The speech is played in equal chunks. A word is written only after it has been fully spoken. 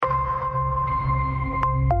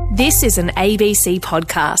This is an ABC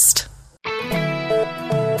podcast.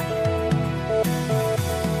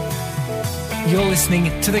 You're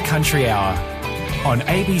listening to The Country Hour on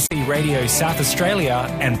ABC Radio South Australia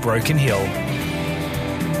and Broken Hill.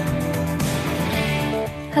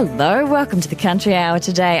 Hello, welcome to The Country Hour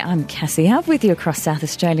today. I'm Cassie Hub with you across South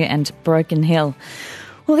Australia and Broken Hill.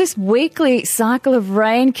 Well, this weekly cycle of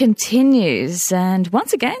rain continues, and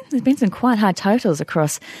once again, there's been some quite high totals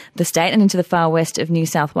across the state and into the far west of New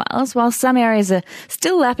South Wales. While some areas are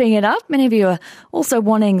still lapping it up, many of you are also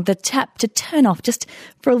wanting the tap to turn off just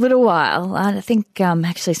for a little while. I think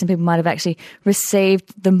actually some people might have actually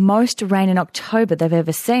received the most rain in October they've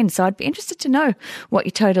ever seen, so I'd be interested to know what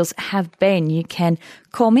your totals have been. You can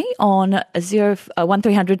call me on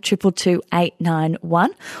 1300 222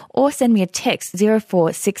 891 or send me a text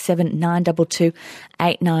 0467 922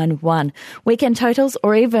 891. Weekend totals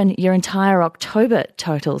or even your entire October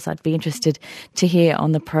totals. I'd be interested to hear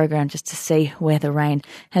on the program just to see where the rain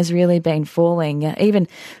has really been falling. Even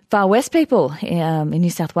far west people in New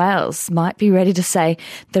South Wales might be ready to say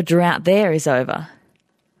the drought there is over.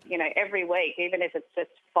 You know, every week, even if it's just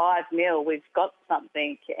 5 mil, we've got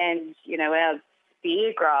something. And, you know, our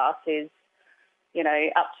spear grass is, you know,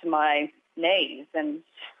 up to my knees. And,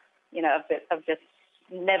 you know, I've just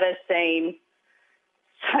never seen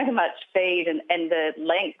so much feed and the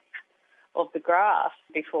length of the grass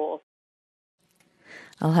before.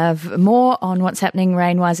 I'll have more on what's happening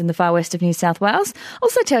rain-wise in the far west of New South Wales.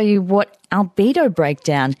 Also tell you what albedo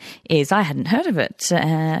breakdown is. I hadn't heard of it,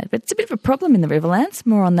 but it's a bit of a problem in the Riverlands.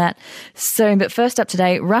 More on that soon. But first up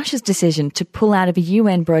today, Russia's decision to pull out of a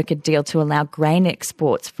UN-brokered deal to allow grain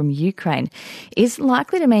exports from Ukraine is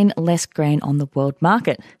likely to mean less grain on the world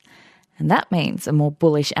market. And that means a more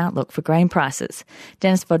bullish outlook for grain prices.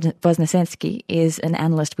 Denis Voznesensky is an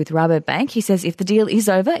analyst with Rabobank. He says if the deal is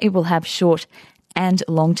over, it will have short and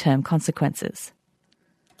long-term consequences.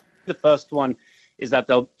 The first one is that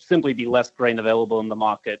there'll simply be less grain available in the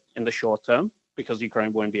market in the short term because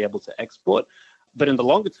Ukraine won't be able to export. But in the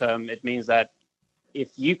longer term, it means that if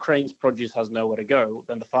Ukraine's produce has nowhere to go,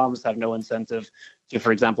 then the farmers have no incentive to,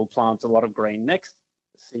 for example, plant a lot of grain next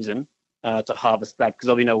season to harvest that because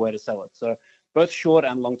there'll be nowhere to sell it. So both short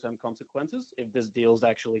and long-term consequences if this deal is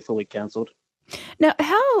actually fully cancelled. Now,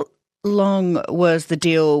 how long was the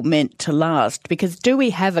deal meant to last? Because do we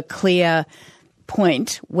have a clear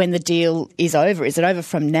point when the deal is over? Is it over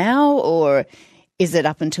from now or is it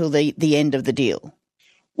up until the end of the deal?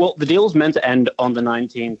 Well, the deal is meant to end on the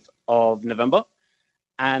 19th of November.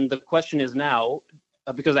 And the question is now,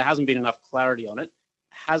 because there hasn't been enough clarity on it,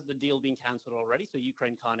 has the deal been cancelled already so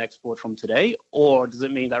Ukraine can't export from today? Or does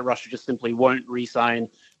it mean that Russia just simply won't re-sign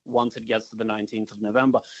once it gets to the 19th of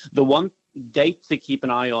November? The one date to keep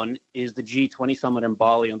an eye on is the G20 summit in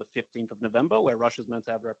Bali on the 15th of November, where Russia's meant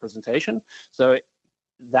to have representation. So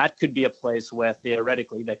that could be a place where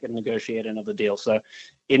theoretically they could negotiate another deal. So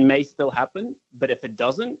it may still happen, but if it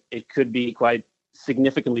doesn't, it could be quite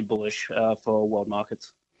significantly bullish for world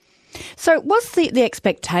markets. So what's the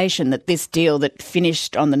expectation that this deal that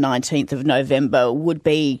finished on the 19th of November would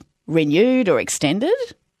be renewed or extended?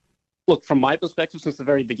 Look, from my perspective, since the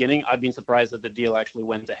very beginning, I've been surprised that the deal actually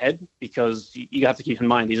went ahead because you have to keep in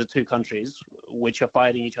mind these are two countries which are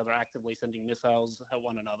fighting each other actively, sending missiles at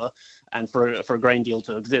one another, and for a grain deal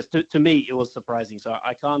to exist. To me, it was surprising. So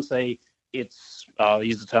I can't say it's, I'll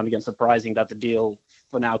use the term again, surprising that the deal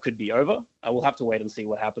for now could be over. We'll have to wait and see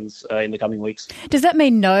what happens in the coming weeks. Does that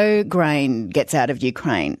mean no grain gets out of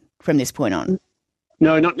Ukraine from this point on?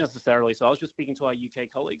 No, not necessarily. So I was just speaking to our UK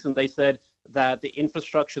colleagues and they said that the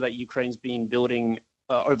infrastructure that Ukraine's been building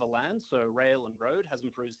over land, so rail and road, has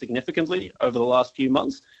improved significantly over the last few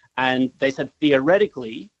months. And they said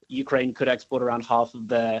theoretically, Ukraine could export around half of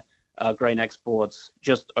their grain exports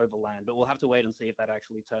just over land. But we'll have to wait and see if that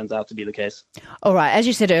actually turns out to be the case. All right. As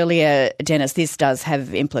you said earlier, Denis, this does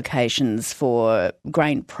have implications for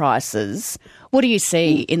grain prices. What do you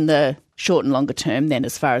see in the short and longer term then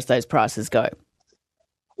as far as those prices go?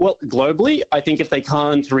 Well, globally, I think if they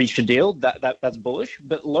can't reach a deal, that's bullish.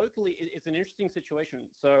 But locally, it's an interesting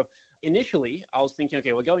situation. So initially, I was thinking,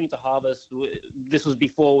 okay, we're going into harvest. This was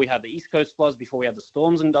before we had the East Coast floods, before we had the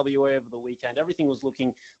storms in WA over the weekend. Everything was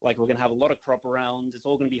looking like we're going to have a lot of crop around. It's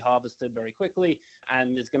all going to be harvested very quickly,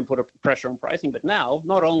 and it's going to put a pressure on pricing. But now,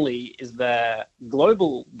 not only is there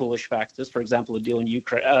global bullish factors, for example, the deal in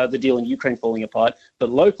Ukraine falling apart, but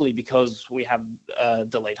locally, because we have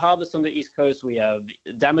delayed harvest on the East Coast, we have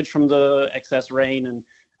damage from the excess rain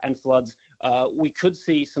and floods, we could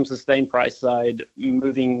see some sustained price side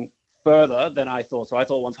moving further than I thought. So I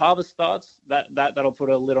thought once harvest starts, that'll put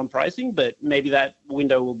a lid on pricing, but maybe that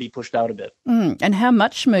window will be pushed out a bit. And how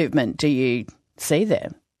much movement do you see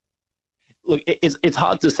there? Look, it's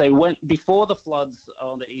hard to say. Before the floods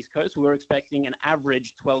on the East Coast, we were expecting an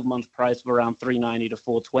average 12-month price of around $390 to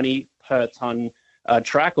 $420 per ton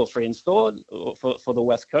track or free and stored for the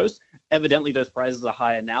West Coast. Evidently, those prices are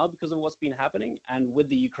higher now because of what's been happening. And with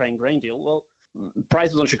the Ukraine grain deal, well,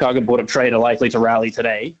 prices on Chicago Board of Trade are likely to rally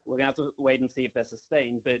today. We're going to have to wait and see if they're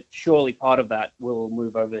sustained, but surely part of that will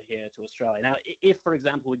move over here to Australia. Now, if, for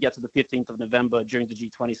example, we get to the 15th of November during the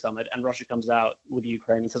G20 summit and Russia comes out with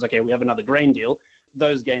Ukraine and says, okay, we have another grain deal,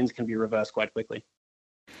 those gains can be reversed quite quickly.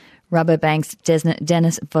 Rabobank's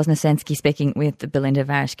Denis Voznesensky speaking with Belinda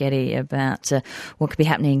Varashgeti about what could be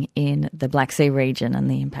happening in the Black Sea region and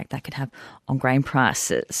the impact that could have on grain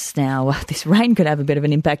prices. Now, this rain could have a bit of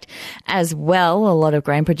an impact as well. A lot of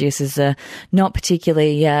grain producers are not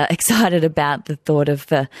particularly excited about the thought of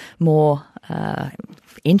more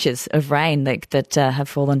inches of rain that have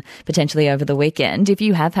fallen potentially over the weekend. If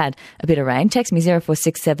you have had a bit of rain, text me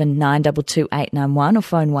 0467 922 891 or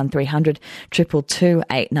phone 1300 222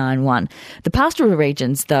 891. The pastoral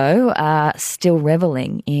regions, though, are still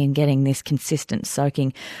revelling in getting this consistent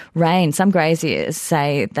soaking rain. Some graziers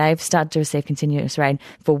say they've started to receive continuous rain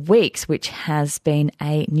for weeks, which has been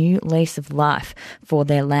a new lease of life for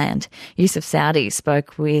their land. Yusuf Saudi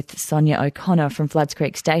spoke with Sonia O'Connor from Floods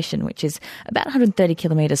Creek Station, which is about 130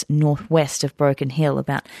 kilometres northwest of Broken Hill,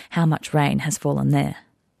 about how much rain has fallen there.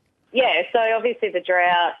 Yeah, so obviously the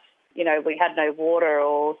drought, we had no water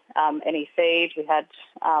or any feed. We had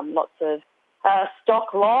lots of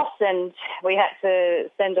stock loss, and we had to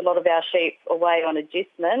send a lot of our sheep away on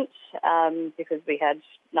agistment because we had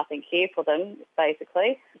nothing here for them,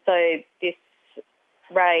 basically. So this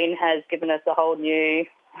rain has given us a whole new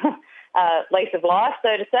lease of life,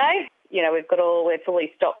 so to say. We're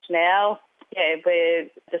fully stocked now. Yeah, we're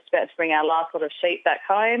just about to bring our last lot of sheep back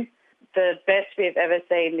home. The best we've ever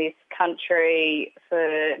seen this country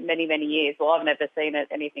for many, many years. Well, I've never seen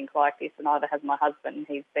anything like this, and neither has my husband.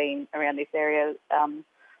 He's been around this area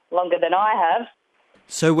longer than I have.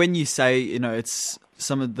 So when you say, it's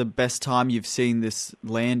some of the best time you've seen this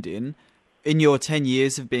land in your 10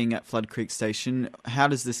 years of being at Flood Creek Station, how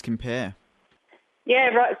does this compare? Yeah,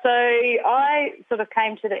 right. So I sort of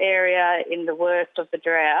came to the area in the worst of the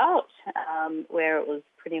drought, where it was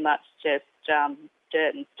pretty much just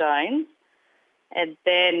dirt and stones. And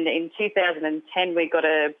then in 2010 we got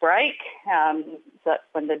a break. So that's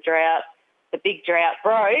when the big drought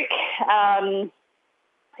broke.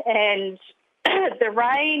 And the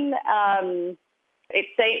rain,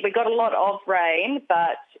 we got a lot of rain,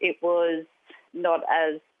 but it was not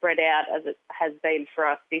as spread out as it has been for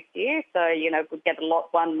us this year. So, we'd get a lot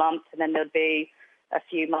one month and then there'd be a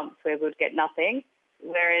few months where we'd get nothing.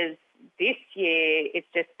 Whereas this year it's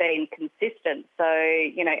just been consistent. So,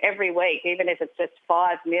 every week, even if it's just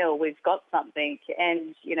 5 mil, we've got something.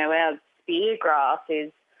 And, our spear grass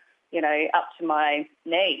is, up to my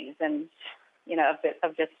knees. And,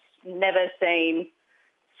 I've just never seen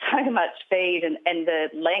so much feed and the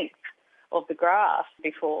length of the grass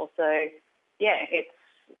before. So, yeah, it's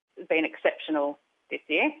been exceptional this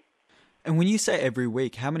year. And when you say every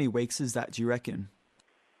week, how many weeks is that, do you reckon?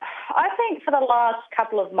 I think for the last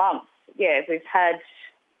couple of months, yeah, we've had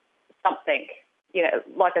something.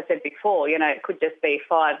 Like I said before, it could just be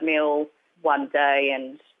 5 mil one day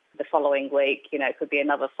and the following week, it could be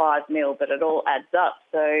another 5 mil, but it all adds up.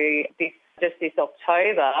 So this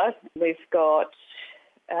October, we've got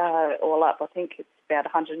all up, I think it's about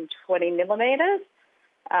 120 millimetres,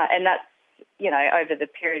 and that's, over the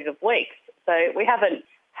period of weeks. So we haven't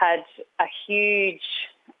had a huge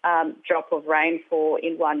drop of rainfall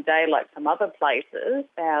in one day like some other places.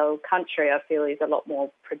 Our country, I feel, is a lot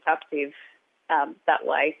more productive that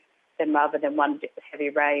way than rather than one heavy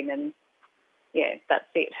rain and, yeah, that's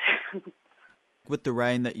it. With the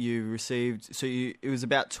rain that you received, so it was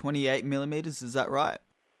about 28 millimetres, is that right?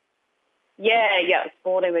 Yeah, this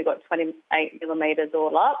morning we got 28 millimetres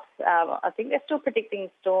all up. I think they're still predicting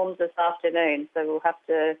storms this afternoon, so we'll have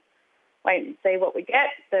to wait and see what we get.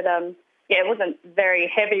 But, it wasn't very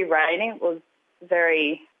heavy raining. It was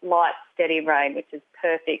very light, steady rain, which is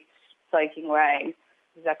perfect soaking rain,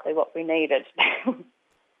 exactly what we needed.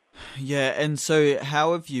 Yeah, and so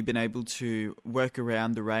how have you been able to work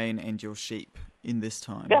around the rain and your sheep in this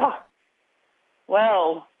time? Oh,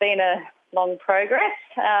 well, it's been a long progress.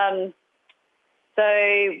 So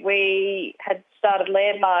we had started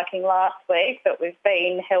landmarking last week, but we've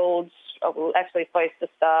been held, we were actually supposed to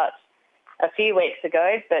start a few weeks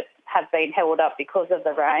ago, but have been held up because of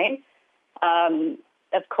the rain.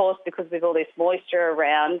 of course, because with all this moisture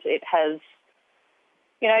around, it has,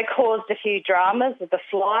 caused a few dramas with the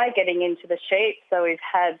fly getting into the sheep. So we've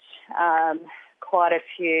had quite a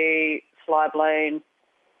few fly-blown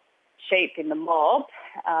sheep in the mob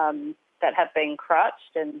that have been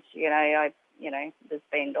crutched, and there's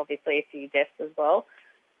been obviously a few deaths as well.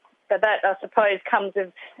 But that, I suppose, comes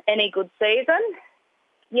with any good season.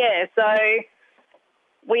 Yeah, so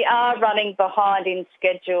we are running behind in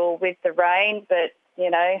schedule with the rain, but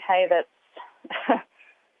hey, that's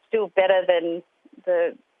still better than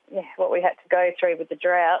what we had to go through with the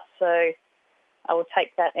drought. So I will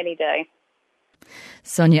take that any day.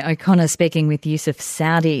 Sonia O'Connor speaking with Yusuf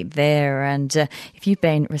Saudi there. And if you've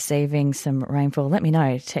been receiving some rainfall, let me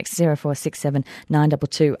know. Text 0467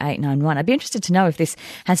 922 891. I'd be interested to know if this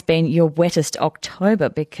has been your wettest October,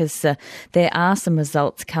 because there are some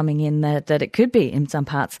results coming in that it could be in some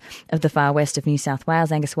parts of the far west of New South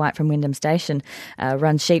Wales. Angus White from Wyndham Station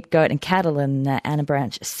runs sheep, goat and cattle in Anna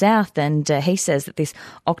Branch South, and he says that this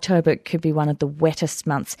October could be one of the wettest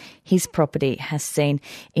months his property has seen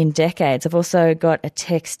in decades. I've also got a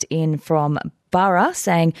text in from Burra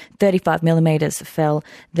saying 35 millimetres fell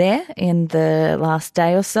there in the last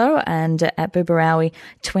day or so, and at Boobarawi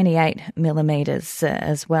 28 millimetres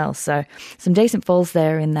as well. So some decent falls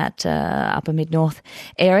there in that upper mid-north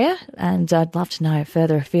area, and I'd love to know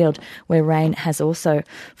further afield where rain has also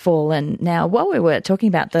fallen. Now, while we were talking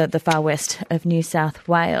about the far west of New South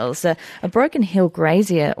Wales, a Broken Hill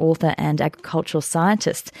grazier, author and agricultural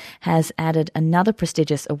scientist has added another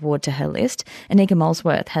prestigious award to her list. Anika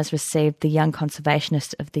Molesworth has received the Young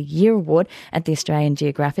Conservationist of the Year Award at the Australian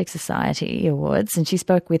Geographic Society Awards, and she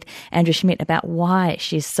spoke with Andrew Schmidt about why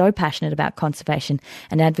she's so passionate about conservation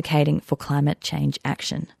and advocating for climate change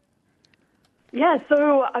action. Yeah,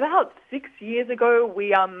 so about 6 years ago,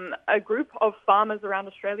 we a group of farmers around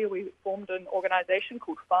Australia, we formed an organisation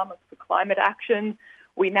called Farmers for Climate Action.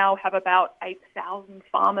 We now have about 8,000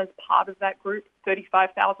 farmers part of that group,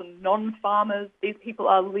 35,000 non-farmers. These people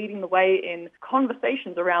are leading the way in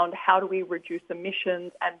conversations around how do we reduce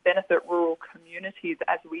emissions and benefit rural communities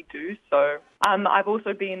as we do so. I've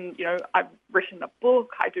also been, I've written a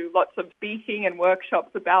book. I do lots of speaking and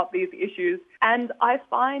workshops about these issues. And I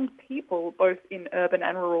find people, both in urban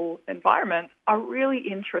and rural environments, are really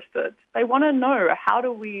interested. They want to know, how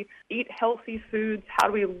do we eat healthy foods? How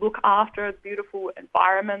do we look after beautiful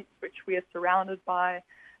environments which we are surrounded by?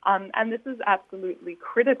 And this is absolutely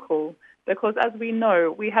critical because, as we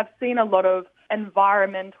know, we have seen a lot of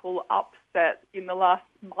environmental upset in the last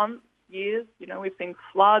months, years. We've seen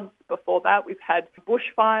floods. Before that, we've had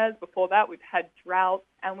bushfires. Before that, we've had droughts.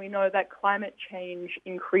 And we know that climate change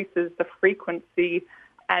increases the frequency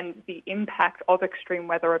and the impact of extreme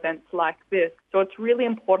weather events like this. So it's really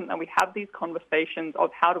important that we have these conversations of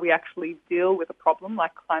how do we actually deal with a problem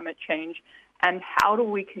like climate change, and how do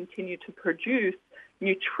we continue to produce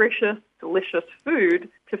nutritious, delicious food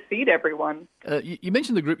to feed everyone. You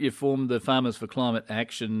mentioned the group you formed, the Farmers for Climate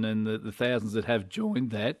Action, and the thousands that have joined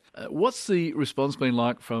that. What's the response been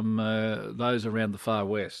like from those around the far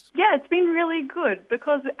west? Yeah, it's been really good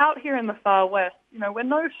because out here in the far west, we're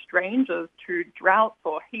no strangers to droughts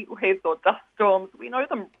or heat waves or dust storms. We know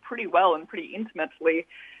them pretty well and pretty intimately.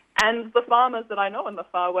 And the farmers that I know in the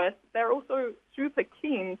far west, they're also super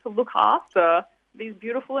keen to look after these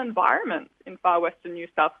beautiful environments in far western New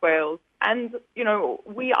South Wales. And,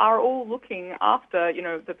 we are all looking after,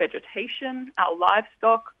 the vegetation, our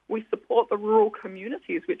livestock. We support the rural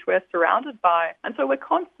communities which we're surrounded by. And so we're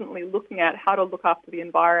constantly looking at how to look after the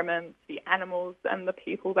environment, the animals and the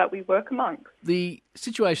people that we work amongst. The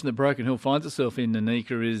situation that Broken Hill finds itself in,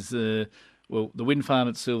 Anika, is the wind farm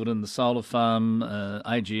at Silverton, the solar farm,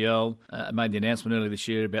 AGL, made the announcement earlier this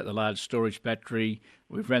year about the large storage battery.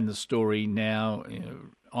 We've ran the story now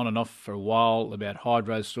on and off for a while about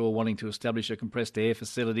Hydrostor wanting to establish a compressed air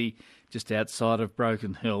facility just outside of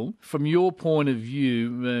Broken Hill. From your point of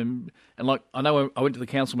view, I know I went to the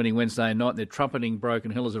council meeting Wednesday night and they're trumpeting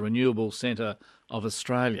Broken Hill as a renewable centre of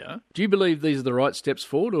Australia. Do you believe these are the right steps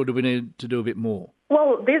forward, or do we need to do a bit more?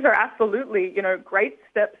 Well, these are absolutely, great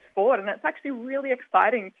steps forward, and it's actually really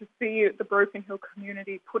exciting to see the Broken Hill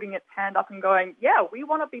community putting its hand up and going, yeah, we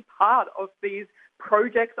want to be part of these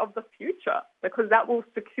projects of the future, because that will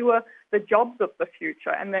secure the jobs of the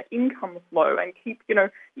future and the income flow and keep,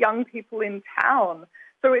 young people in town.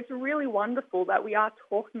 So it's really wonderful that we are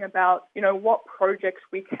talking about, what projects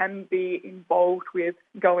we can be involved with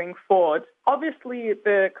going forward. Obviously,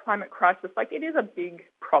 the climate crisis, it is a big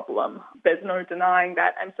problem. There's no denying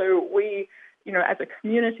that. And so we as a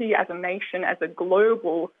community, as a nation, as a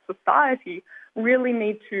global society, really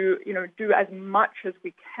need to, do as much as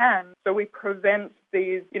we can so we prevent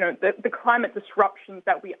these, the climate disruptions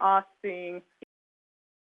that we are seeing.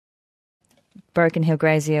 Broken Hill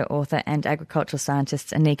grazier, author and agricultural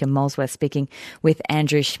scientist Anika Molesworth speaking with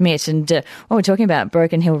Andrew Schmidt. And we're talking about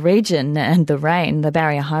Broken Hill region and the rain. The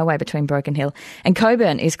barrier highway between Broken Hill and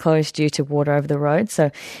Coburn is closed due to water over the road.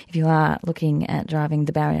 So if you are looking at driving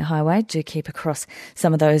the barrier highway, do keep across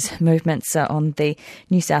some of those movements on the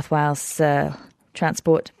New South Wales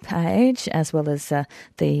transport page, as well as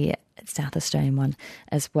the South Australian one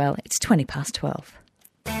as well. It's 12:20.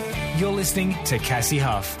 You're listening to Cassie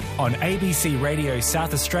Huff on ABC Radio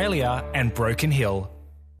South Australia and Broken Hill.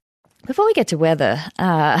 Before we get to weather,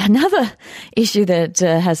 another issue that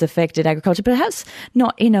has affected agriculture, perhaps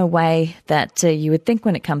not in a way that you would think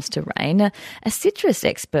when it comes to rain. A citrus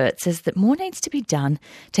expert says that more needs to be done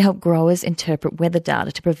to help growers interpret weather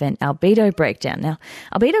data to prevent albedo breakdown. Now,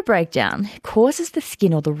 albedo breakdown causes the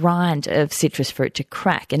skin or the rind of citrus fruit to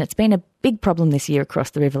crack, and it's been a big problem this year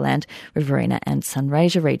across the Riverland, Riverina and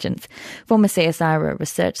Sunraysia regions. Former CSIRO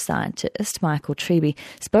research scientist Michael Treby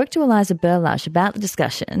spoke to Eliza Berlash about the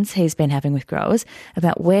discussions he's been having with growers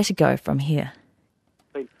about where to go from here.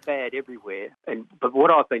 Been bad everywhere, but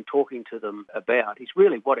what I've been talking to them about is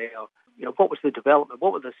really what what was the development,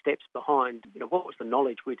 what were the steps behind, what was the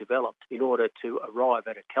knowledge we developed in order to arrive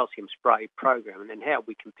at a calcium spray program, and then how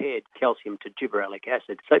we compared calcium to gibberellic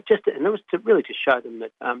acid. So and it was to show them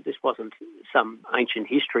that this wasn't some ancient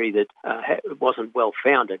history that wasn't well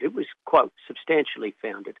founded. It was quite substantially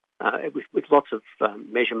founded, with lots of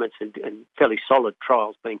measurements and fairly solid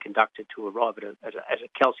trials being conducted to arrive at a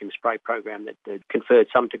calcium spray program that conferred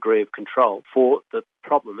some degree of control for the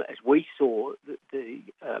problem as we saw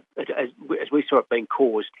as we saw it being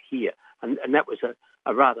caused here, and that was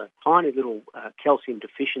a rather tiny little calcium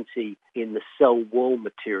deficiency in the cell wall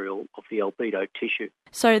material of the albedo tissue.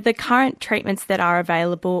 So the current treatments that are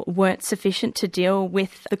available weren't sufficient to deal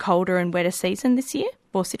with the colder and wetter season this year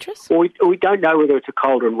for citrus? Well, we don't know whether it's a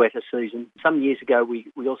colder and wetter season. Some years ago, we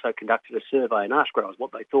also conducted a survey and asked growers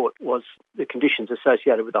what they thought was the conditions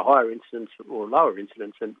associated with a higher incidence or lower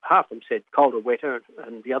incidence, and half of them said colder, wetter,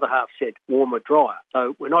 and the other half said warmer, drier.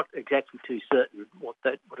 So we're not exactly too certain what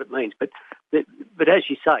it means. But as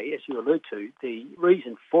you say, as you allude to, the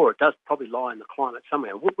reason for it does probably lie in the climate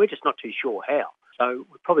somewhere. We're just not too sure how. So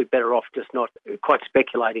we're probably better off just not quite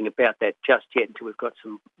speculating about that just yet until we've got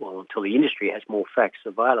until the industry has more facts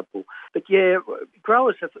available. But yeah,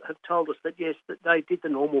 growers have told us that yes, that they did the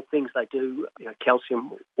normal things they do,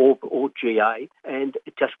 calcium or GA, and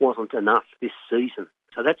it just wasn't enough this season.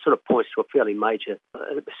 So that sort of points to a fairly major,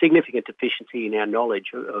 significant deficiency in our knowledge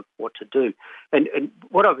of what to do. And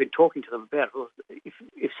what I've been talking to them about was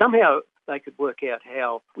if somehow they could work out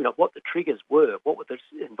how, what the triggers were, what were the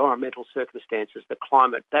environmental circumstances, the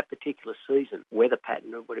climate, that particular season, weather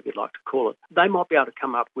pattern, or whatever you'd like to call it, they might be able to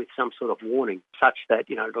come up with some sort of warning such that,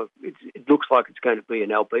 it looks like it's going to be a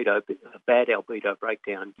bad albedo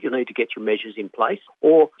breakdown. You'll need to get your measures in place,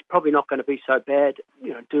 or it's probably not going to be so bad,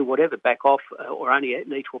 do whatever, back off, or only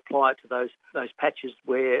need to apply it to those patches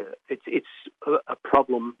where it's a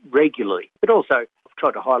problem regularly. But also, I've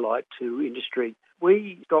tried to highlight to industry,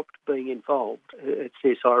 we stopped being involved at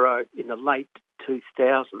CSIRO in the late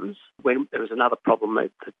 2000s when there was another problem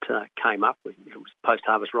that came up with it was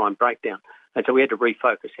post-harvest rind breakdown. And so we had to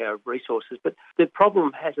refocus our resources. But the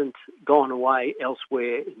problem hasn't gone away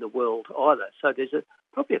elsewhere in the world either. So there's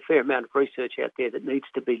probably a fair amount of research out there that needs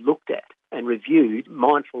to be looked at and reviewed,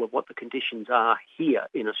 mindful of what the conditions are here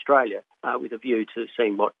in Australia, with a view to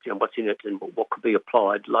seeing what's in it and what could be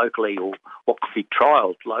applied locally or what could be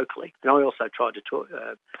trialled locally. And I also tried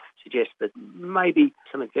to suggest that maybe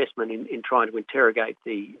some investment in trying to interrogate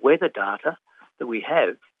the weather data that we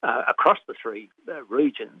have across the three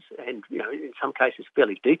regions, and in some cases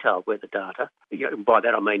fairly detailed weather data. By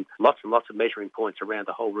that I mean lots and lots of measuring points around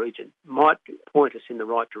the whole region, might point us in the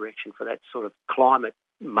right direction for that sort of climate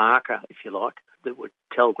marker, if you like, that would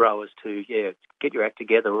tell growers to get your act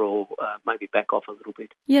together or maybe back off a little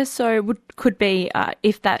bit. Yeah, so could be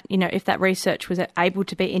if that research was able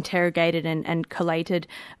to be interrogated and collated.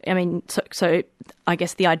 I mean, so I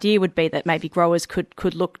guess the idea would be that maybe growers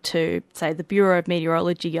could look to, say, the Bureau of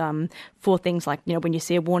Meteorology for things like when you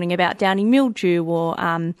see a warning about downy mildew or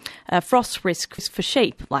frost risk for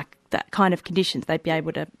sheep, like that kind of conditions, they'd be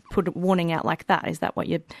able to put a warning out like that. Is that what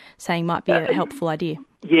you're saying might be a helpful idea?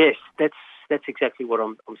 Yes, that's that's exactly what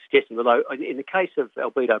I'm suggesting. Although in the case of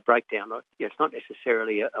albedo breakdown, it's not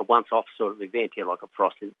necessarily a once-off sort of event, like a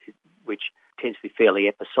frost, which tends to be fairly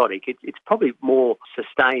episodic. It's probably more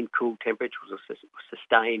sustained cool temperatures or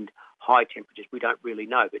sustained high temperatures. We don't really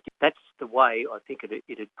know, but that's the way I think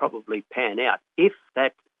it'd probably pan out if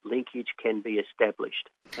that linkage can be established.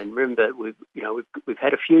 And remember, we've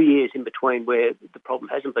had a few years in between where the problem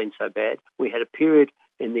hasn't been so bad. We had a period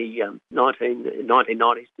in the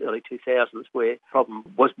 1990s, early 2000s, where the problem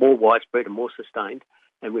was more widespread and more sustained,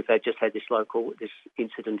 and we've just had this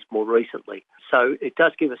incident more recently. So it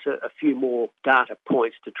does give us a few more data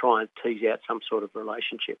points to try and tease out some sort of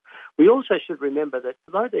relationship. We also should remember that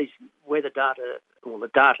although these weather data, or the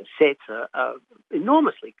data sets, are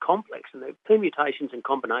enormously complex, and the permutations and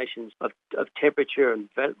combinations of temperature and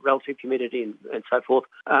relative humidity and so forth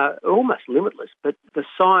are almost limitless, but the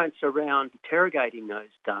science around interrogating those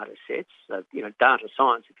data sets, data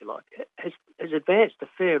science, if you like, has advanced a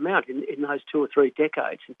fair amount in those 2 or 3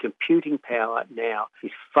 decades, and computing power now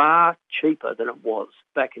is far cheaper than it was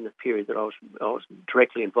back in the period that I was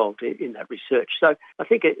directly involved in that research. So I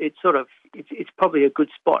think it's probably a good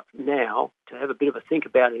spot now to have a bit of a think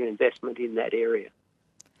about an investment in that area.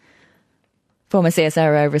 Former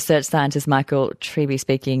CSIRO research scientist Michael Treby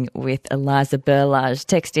speaking with Eliza Burlage.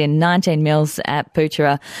 Text in 19 mils at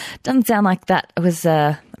Poochera. Doesn't sound like that was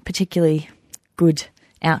a particularly good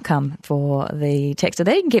outcome for the texter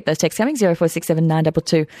there. You can keep those texts coming, 0467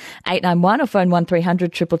 922 891 or phone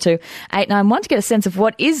 1300 222 891 to get a sense of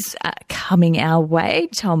what is coming our way.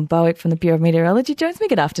 Tom Bowick from the Bureau of Meteorology joins me.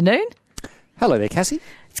 Good afternoon. Hello there, Cassie.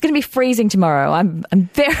 It's going to be freezing tomorrow. I'm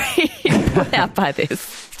very put out by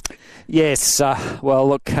this. Yes, well,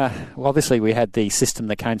 look, obviously we had the system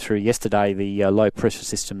that came through yesterday, the low-pressure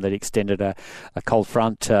system that extended a cold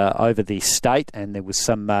front over the state, and there was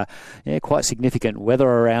some quite significant weather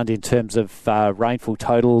around in terms of rainfall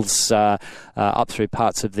totals up through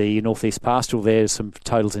parts of the northeast pastoral. There's some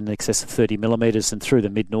totals in excess of 30 millimetres, and through the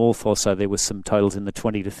mid-north also there was some totals in the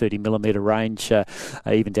 20 to 30 millimetre range.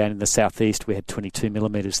 Even down in the southeast we had 22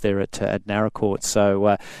 millimetres there at Narracourt.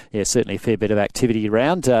 So, certainly a fair bit of activity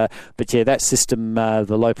around. But that system,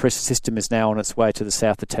 the low-pressure system, is now on its way to the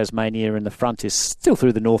south of Tasmania, and the front is still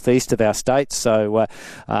through the northeast of our state. So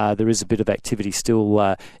there is a bit of activity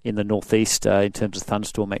still in the northeast in terms of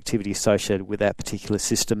thunderstorm activity associated with that particular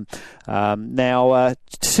system. Now,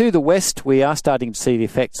 to the west, we are starting to see the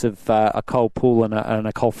effects of a cold pool and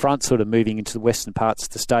a cold front sort of moving into the western parts of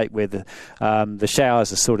the state, where the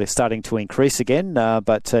showers are sort of starting to increase again.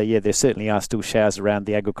 But there certainly are still showers around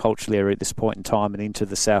the agricultural area at this point in time and into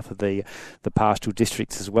the south of the pastoral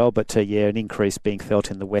districts as well. But an increase being felt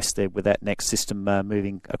in the west there with that next system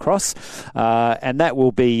moving across. And that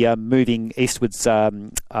will be moving eastwards,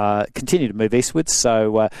 continue to move eastwards.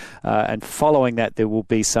 So, and following that, there will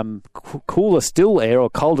be some cooler still air or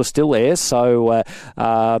colder still air. So,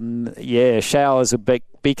 showers will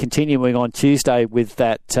be continuing on Tuesday with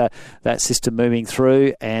that system moving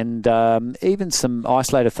through, and even some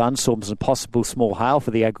isolated thunderstorms and possible small hail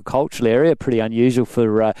for the agricultural area. Pretty unusual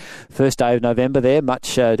for first day of November there,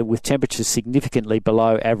 much with temperatures significantly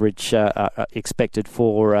below average expected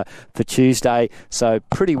for Tuesday. So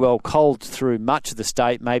pretty well cold through much of the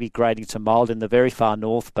state, maybe grading to mild in the very far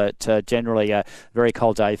north, but generally a very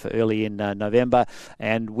cold day for early in November,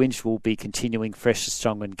 and winds will be continuing fresh,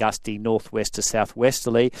 strong and gusty northwest to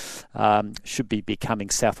southwesterly. Should be becoming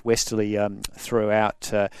southwesterly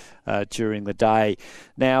throughout during the day.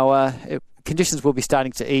 Now, conditions will be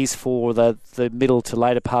starting to ease for the middle to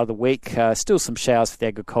later part of the week. Still some showers for the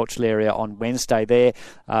agricultural area on Wednesday there,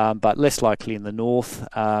 but less likely in the north.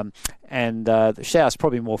 And the showers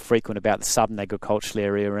probably more frequent about the southern agricultural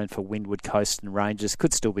area and for windward coast and ranges.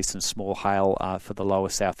 Could still be some small hail for the lower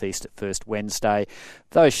southeast at first Wednesday.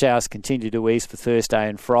 Those showers continue to ease for Thursday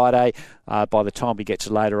and Friday. By the time we get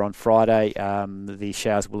to later on Friday, the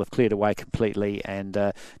showers will have cleared away completely,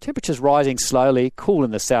 and temperatures rising slowly, cool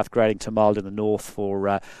in the south, grading to mild in the north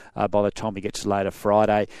for by the time we get to later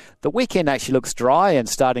Friday. The weekend actually looks dry and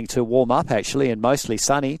starting to warm up actually, and mostly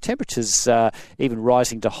sunny. Temperatures even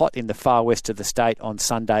rising to hot in the far west of the state on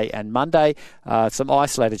Sunday and Monday. Some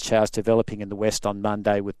isolated showers developing in the west on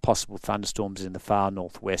Monday with possible thunderstorms in the far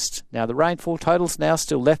northwest. Now the rainfall totals now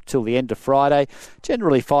still left till the end of Friday,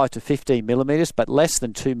 generally 5 to 15 millimetres, but less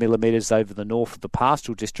than 2 millimetres over the north of the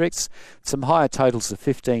pastoral districts. Some higher totals of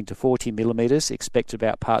 15 to 40 millimetres expected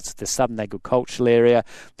about parts of the southern agricultural area,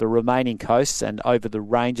 the remaining coasts, and over the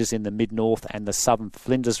ranges in the mid-north and the southern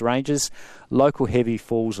Flinders Ranges. Local heavy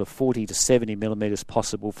falls of 40 to 70 millimetres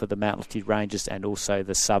possible for the Mount Altitude Ranges and also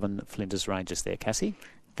the southern Flinders Ranges there, Cassie.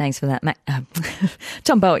 Thanks for that,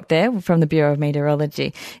 Tom Bowick there from the Bureau of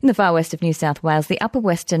Meteorology. In the far west of New South Wales, the upper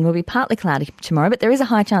western will be partly cloudy tomorrow, but there is a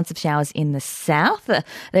high chance of showers in the south.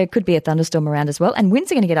 There could be a thunderstorm around as well, and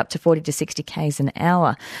winds are going to get up to 40 to 60 k's an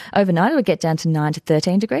hour. Overnight, it'll get down to 9 to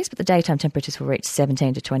 13 degrees, but the daytime temperatures will reach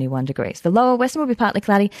 17 to 21 degrees. The lower western will be partly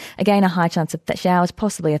cloudy. Again, a high chance of showers,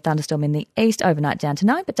 possibly a thunderstorm in the east. Overnight down to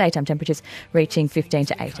 9, but daytime temperatures reaching 15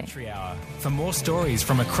 to 18. Country Hour. For more stories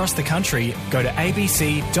from across the country, go to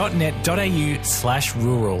abc.net.au/rural.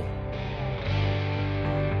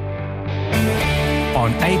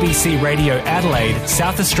 On ABC Radio Adelaide,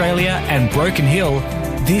 South Australia and Broken Hill,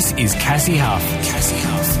 this is Cassie Huff.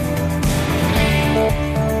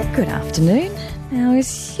 Good afternoon. Now,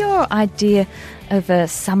 is your idea of a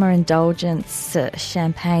summer indulgence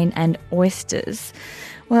champagne and oysters?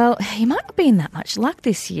 Well, you might not be in that much luck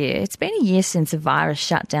this year. It's been a year since a virus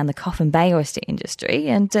shut down the Coffin Bay oyster industry,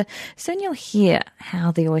 and soon you'll hear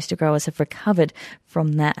how the oyster growers have recovered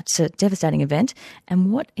from that devastating event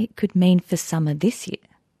and what it could mean for summer this year.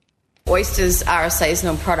 Oysters are a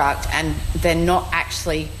seasonal product and they're not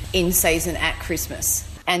actually in season at Christmas.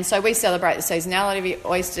 And so we celebrate the seasonality of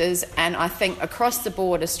oysters, and I think across the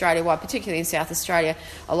board, Australia-wide, particularly in South Australia,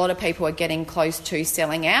 a lot of people are getting close to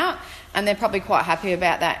selling out, and they're probably quite happy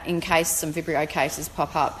about that in case some Vibrio cases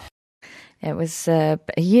pop up. It was a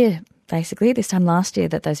year, basically, this time last year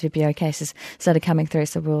that those Vibrio cases started coming through,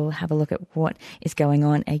 so we'll have a look at what is going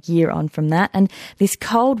on a year on from that. And this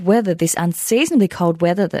cold weather, this unseasonably cold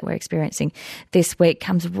weather that we're experiencing this week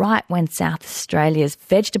comes right when South Australia's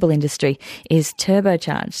vegetable industry is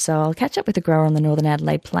turbocharged. So I'll catch up with a grower on the Northern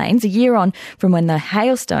Adelaide Plains a year on from when the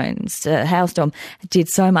hailstorm did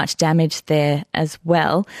so much damage there as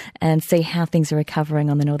well, and see how things are recovering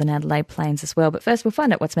on the Northern Adelaide Plains as well. But first, we'll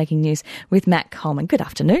find out what's making news with Matt Coleman. Good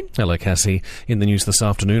afternoon. Hello, Cassie. In the news this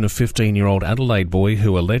afternoon, a 15-year-old Adelaide boy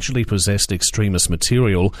who allegedly possessed extremist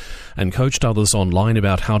material and coached others online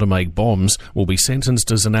about how to make bombs will be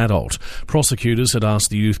sentenced as an adult. Prosecutors had asked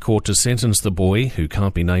the youth court to sentence the boy, who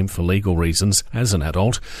can't be named for legal reasons, as an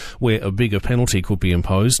adult, where a bigger penalty could be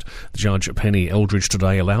imposed. Judge Penny Eldridge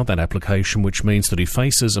today allowed that application, which means that he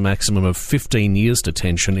faces a maximum of 15 years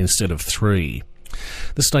detention instead of 3.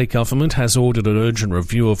 The state government has ordered an urgent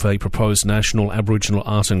review of a proposed National Aboriginal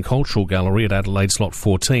Art and Cultural Gallery at Adelaide's Lot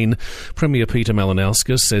 14. Premier Peter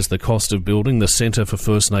Malinauskas says the cost of building the Centre for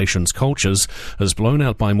First Nations Cultures has blown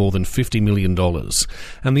out by more than $50 million.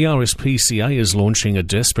 And the RSPCA is launching a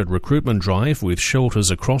desperate recruitment drive with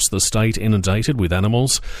shelters across the state inundated with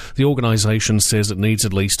animals. The organisation says it needs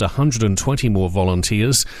at least 120 more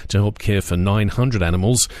volunteers to help care for 900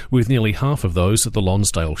 animals, with nearly half of those at the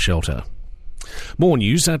Lonsdale shelter. More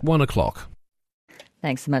news at 1 o'clock.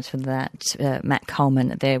 Thanks so much for that, Matt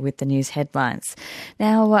Coleman there with the news headlines.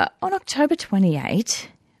 Now, on October 28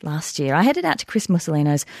 last year, I headed out to Chris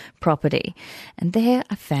Mussolino's property, and there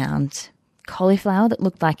I found cauliflower that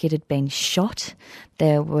looked like it had been shot.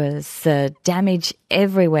 There was damage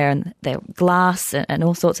everywhere, and there glass and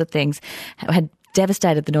all sorts of things had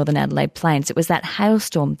devastated the Northern Adelaide Plains. It was that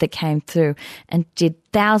hailstorm that came through and did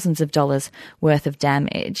thousands of dollars worth of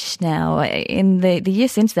damage. Now, in the year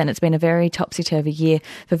since then, it's been a very topsy-turvy year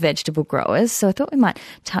for vegetable growers. So I thought we might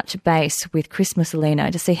touch base with Chris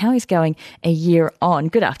Mussolino to see how he's going a year on.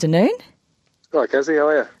 Good afternoon. Hi, Cassie. How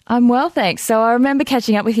are you? I'm well, thanks. So I remember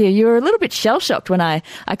catching up with you. You were a little bit shell-shocked when I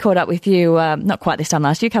caught up with you, not quite this time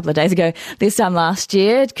last year, a couple of days ago, this time last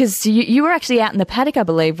year, because you were actually out in the paddock, I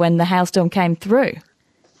believe, when the hailstorm came through.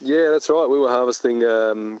 Yeah, that's right. We were harvesting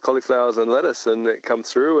cauliflowers and lettuce, and it come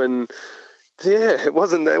through, and yeah, it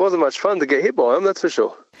wasn't much fun to get hit by them, that's for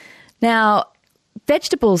sure. Now,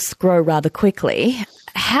 vegetables grow rather quickly.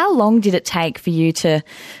 How long did it take for you to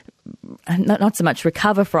not so much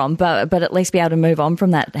recover from, but at least be able to move on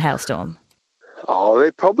from that hailstorm? Oh, there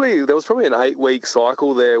was probably an 8-week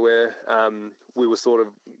cycle there where we were sort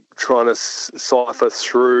of trying to cipher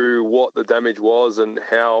through what the damage was and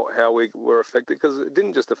how we were affected, because it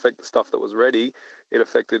didn't just affect the stuff that was ready. It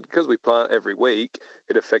affected, because we plant every week,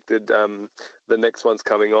 it affected the next ones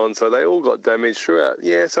coming on. So they all got damaged throughout.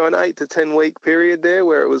 Yeah, so an 8 to 10 week period there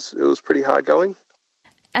where it was pretty hard going.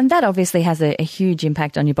 And that obviously has a huge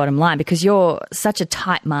impact on your bottom line, because you're such a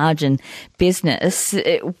tight margin business.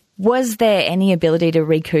 Was there any ability to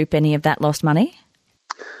recoup any of that lost money?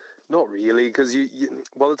 Not really, because you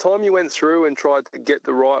by the time you went through and tried to get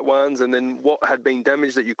the right ones, and then what had been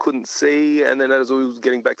damaged that you couldn't see, and then as we was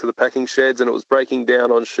getting back to the packing sheds and it was breaking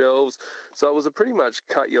down on shelves, so it was a pretty much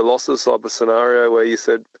cut your losses type of scenario where you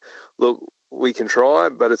said, look, we can try,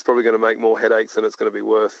 but it's probably going to make more headaches than it's going to be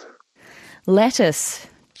worth. Lettuce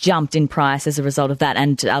jumped in price as a result of that,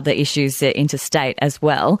 and other issues interstate as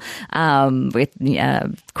well, with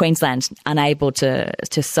Queensland unable to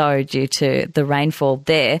sow due to the rainfall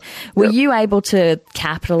there. Were you able to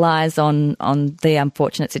capitalise on the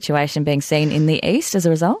unfortunate situation being seen in the east as a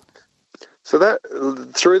result? So that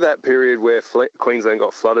through that period where Queensland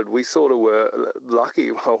got flooded, we sort of were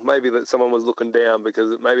lucky. Well, maybe that someone was looking down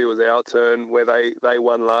because maybe it was our turn where they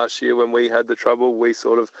won last year when we had the trouble. We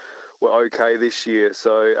sort of were okay this year.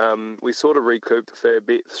 So we sort of recouped a fair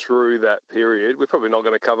bit through that period. We're probably not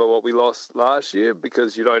going to cover what we lost last year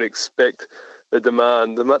because you don't expect the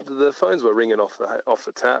demand. The phones were ringing off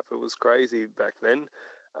the tap. It was crazy back then.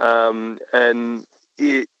 And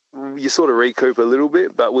you sort of recoup a little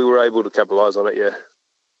bit, but we were able to capitalise on it, yeah.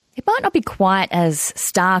 It might not be quite as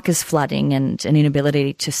stark as flooding and an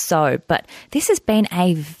inability to sow, but this has been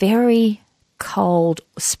a very cold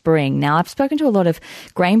spring. Now, I've spoken to a lot of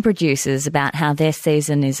grain producers about how their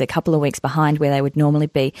season is a couple of weeks behind where they would normally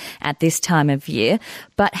be at this time of year.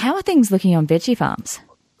 But how are things looking on veggie farms?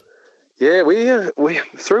 Yeah, we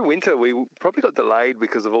through winter we probably got delayed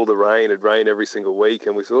because of all the rain. It rained every single week,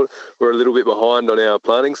 and we were a little bit behind on our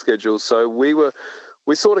planting schedule. So we're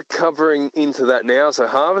sort of covering into that now. So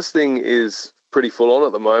harvesting is pretty full on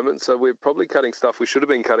at the moment. So we're probably cutting stuff we should have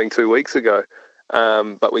been cutting 2 weeks ago,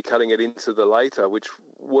 but we're cutting it into the later, which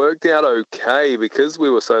worked out okay because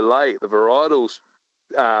we were so late. The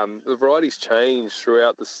varieties change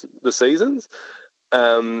throughout the seasons.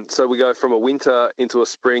 So we go from a winter into a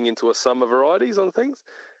spring into a summer varieties on things,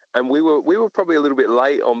 and we were probably a little bit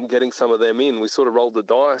late on getting some of them in. We sort of rolled the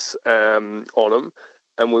dice on them,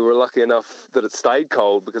 and we were lucky enough that it stayed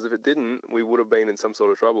cold, because if it didn't, we would have been in some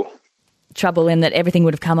sort of trouble. Trouble in that everything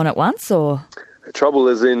would have come on at once, or? Trouble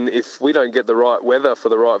is in if we don't get the right weather for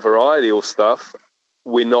the right variety or stuff,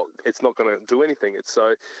 it's not going to do anything. It's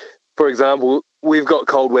so, for example, we've got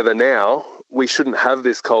cold weather now. We shouldn't have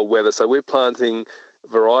this cold weather, so we're planting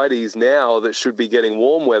varieties now that should be getting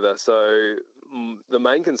warm weather. So the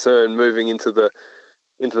main concern moving into the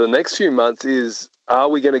next few months is, are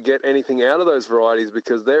we going to get anything out of those varieties,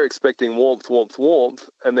 because they're expecting warmth,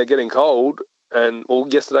 and they're getting cold. And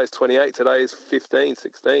yesterday's 28, today is 15,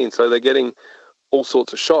 16, so they're getting all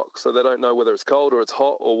sorts of shocks. So they don't know whether it's cold or it's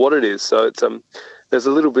hot or what it is. So it's there's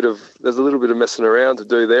a little bit of messing around to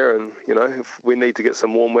do there, and if we need to get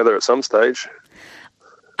some warm weather at some stage.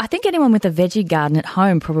 I think anyone with a veggie garden at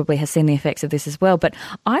home probably has seen the effects of this as well, but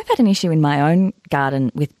I've had an issue in my own garden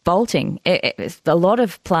with bolting. A lot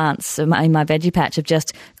of plants in my veggie patch have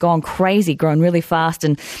just gone crazy, grown really fast,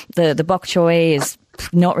 and the bok choy is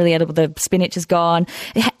not really edible, the spinach is gone.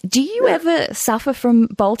 Do you ever suffer from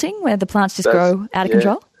bolting, where the plants just grow out of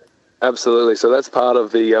control? Absolutely. So that's part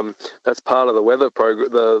of the weather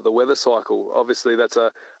the weather cycle. Obviously, that's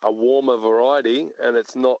a warmer variety, and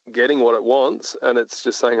it's not getting what it wants, and it's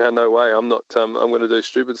just saying, "Oh, no way! I'm not. I'm going to do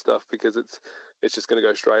stupid stuff because it's just going to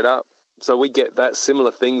go straight up." So we get that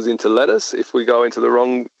similar things into lettuce. If we go into the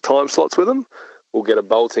wrong time slots with them, we'll get a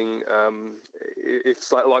bolting.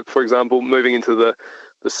 If like for example, moving into the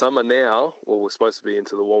summer now, well, we're supposed to be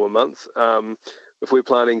into the warmer months. If we're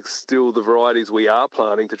planting still the varieties we are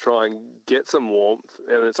planting to try and get some warmth,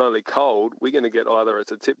 and it's only cold, we're going to get either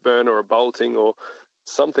it's a tip burn or a bolting, or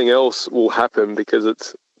something else will happen, because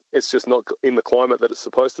it's just not in the climate that it's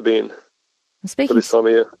supposed to be in for this time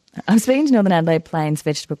of year. I'm speaking to Northern Adelaide Plains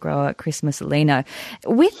vegetable grower Chris Mussolino.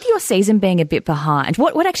 With your season being a bit behind,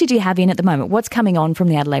 what actually do you have in at the moment? What's coming on from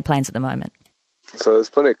the Adelaide Plains at the moment? So there's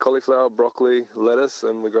plenty of cauliflower, broccoli, lettuce,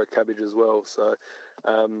 and we grow cabbage as well. So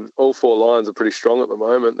all four lines are pretty strong at the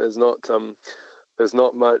moment. There's not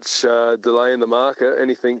much delay in the market.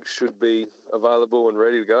 Anything should be available and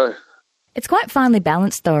ready to go. It's quite finely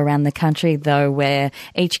balanced, though, around the country, though, where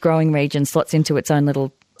each growing region slots into its own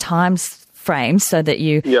little time frame so that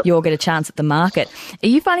you all get a chance at the market. Are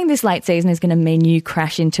you finding this late season is going to mean you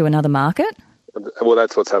crash into another market? Well,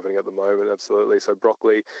 that's what's happening at the moment, absolutely. So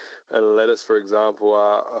broccoli and lettuce, for example,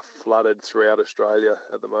 are flooded throughout Australia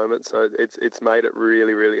at the moment. So it's made it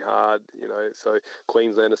really, really hard, So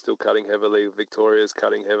Queensland is still cutting heavily, Victoria's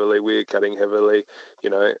cutting heavily, we're cutting heavily,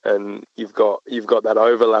 and you've got that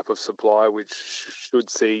overlap of supply, which should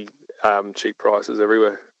see cheap prices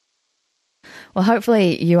everywhere. Well,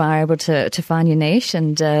 hopefully you are able to find your niche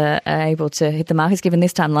and are able to hit the markets, given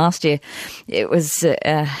this time last year it was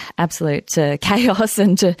absolute chaos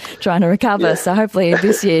and trying to recover. Yeah. So hopefully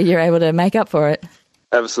this year you're able to make up for it.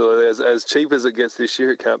 Absolutely. As cheap as it gets this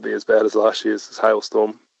year, it can't be as bad as last year's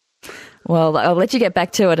hailstorm. Well, I'll let you get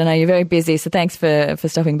back to it. I know you're very busy, so thanks for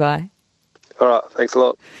stopping by. All right, thanks a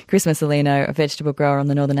lot. Chris Messalino, a vegetable grower on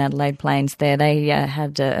the Northern Adelaide Plains there, they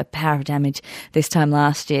had a power of damage this time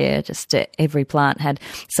last year. Just every plant had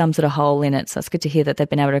some sort of hole in it, so it's good to hear that they've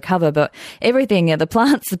been able to recover. But everything, the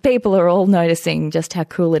plants, the people are all noticing just how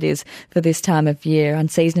cool it is for this time of year,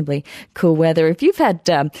 unseasonably cool weather. If you've had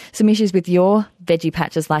some issues with your veggie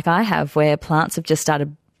patches like I have, where plants have just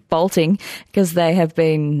started bolting because they have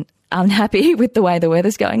been unhappy with the way the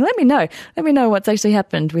weather's going, let me know. Let me know what's actually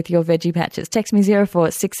happened with your veggie patches. Text me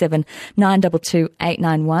 0467 922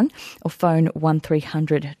 891 or phone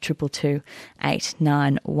 1300 222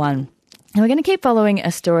 891. And we're going to keep following a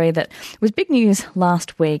story that was big news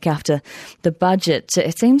last week after the budget.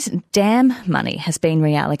 It seems dam money has been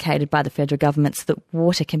reallocated by the federal government so that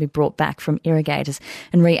water can be brought back from irrigators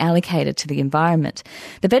and reallocated to the environment.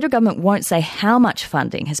 The federal government won't say how much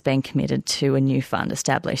funding has been committed to a new fund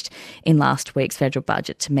established in last week's federal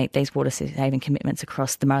budget to meet these water-saving commitments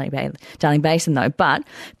across the Murray-Darling Basin, though. But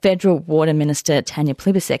Federal Water Minister Tanya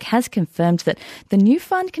Plibersek has confirmed that the new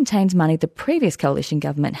fund contains money the previous coalition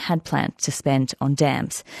government had planned to spend on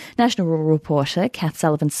dams. National Rural reporter Kath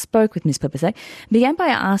Sullivan spoke with Ms Plibersek and began by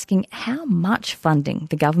asking how much funding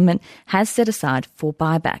the government has set aside for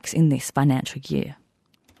buybacks in this financial year.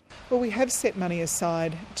 Well, we have set money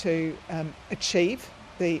aside to achieve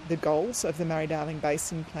the goals of the Murray-Darling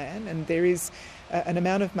Basin Plan, and there is an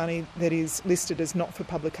amount of money that is listed as not for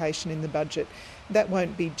publication in the budget. That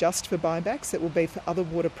won't be just for buybacks, it will be for other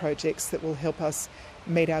water projects that will help us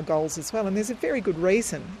meet our goals as well. And there's a very good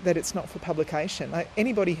reason that it's not for publication.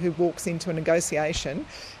 Anybody who walks into a negotiation,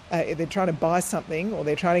 they're trying to buy something or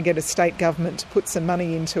they're trying to get a state government to put some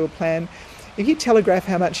money into a plan, if you telegraph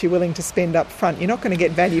how much you're willing to spend up front, you're not going to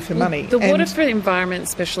get value for money. The Water for Environment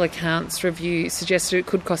Special Accounts review suggested it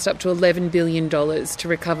could cost up to $11 billion to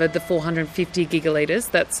recover the 450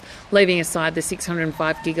 gigalitres. That's leaving aside the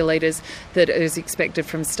 605 gigalitres that is expected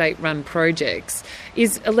from state-run projects.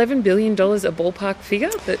 Is $11 billion a ballpark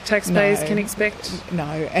figure that taxpayers can expect? No,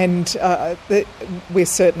 and we're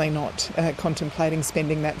certainly not contemplating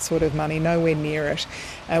spending that sort of money, nowhere near it.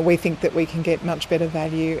 We think that we can get much better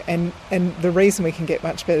value, and the reason we can get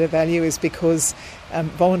much better value is because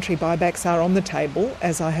voluntary buybacks are on the table.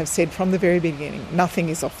 As I have said from the very beginning, nothing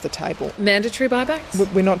is off the table. Mandatory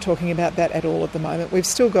buybacks? We're not talking about that at all at the moment. We've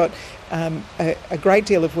still got a great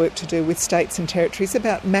deal of work to do with states and territories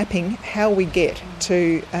about mapping how we get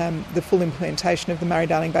to the full implementation of the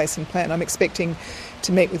Murray-Darling Basin Plan. I'm expecting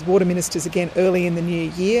to meet with water ministers again early in the new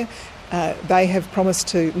year. They have promised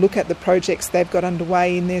to look at the projects they've got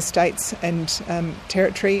underway in their states and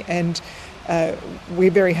territory, and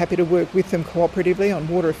we're very happy to work with them cooperatively on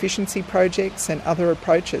water efficiency projects and other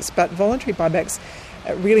approaches. But voluntary buybacks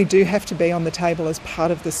really do have to be on the table as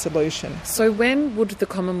part of the solution. So when would the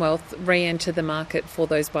Commonwealth re-enter the market for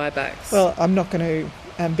those buybacks? Well, I'm not going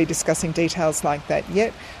to be discussing details like that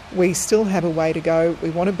yet. We still have a way to go. We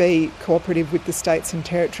want to be cooperative with the states and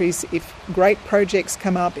territories. If great projects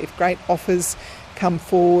come up, if great offers come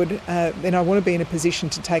forward, then I want to be in a position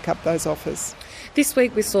to take up those offers. This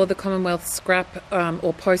week we saw the Commonwealth scrap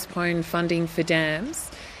or postpone funding for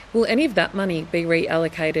dams. Will any of that money be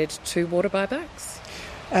reallocated to water buybacks?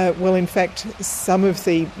 Well, in fact, some of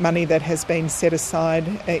the money that has been set aside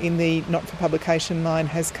in the not-for-publication line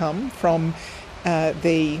has come from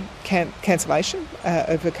the cancellation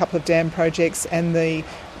of a couple of dam projects and the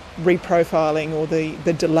reprofiling or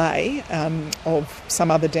the delay of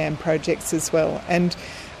some other dam projects as well. And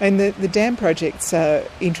the dam projects are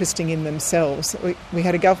interesting in themselves. We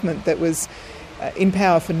had a government that was in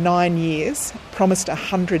power for 9 years, promised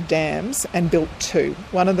 100 dams and built 2.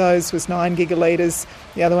 One of those was 9 gigalitres,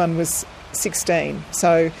 the other one was 16.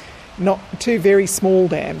 So not 2 very small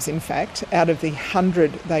dams, in fact, out of the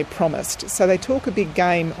 100 they promised. So they talk a big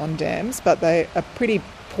game on dams, but they are pretty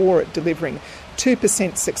poor at delivering.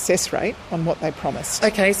 2% success rate on what they promised.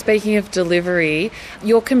 Okay, speaking of delivery,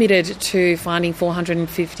 you're committed to finding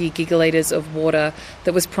 450 gigalitres of water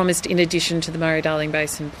that was promised in addition to the Murray-Darling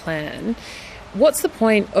Basin Plan. What's the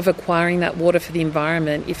point of acquiring that water for the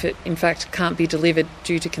environment if it, in fact, can't be delivered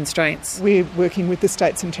due to constraints? We're working with the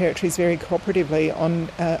states and territories very cooperatively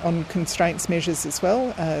on constraints measures as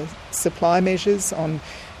well, supply measures, on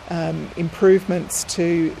improvements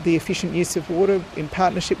to the efficient use of water in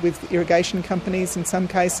partnership with irrigation companies in some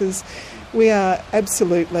cases. We are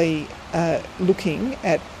absolutely looking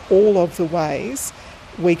at all of the ways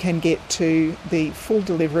we can get to the full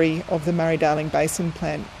delivery of the Murray-Darling Basin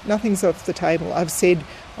Plan. Nothing's off the table. I've said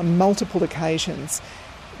on multiple occasions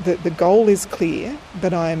that the goal is clear,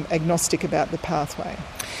 but I'm agnostic about the pathway.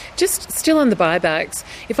 Just still on the buybacks,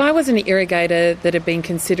 if I was an irrigator that had been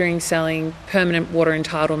considering selling permanent water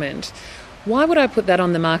entitlement, Why would I put that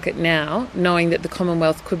on the market now, knowing that the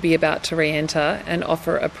Commonwealth could be about to re-enter and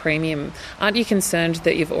offer a premium? Aren't you concerned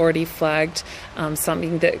that you've already flagged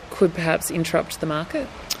something that could perhaps interrupt the market?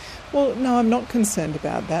 Well, no, I'm not concerned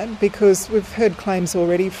about that, because we've heard claims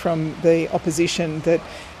already from the opposition that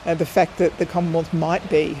the fact that the Commonwealth might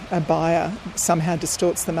be a buyer somehow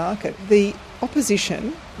distorts the market. The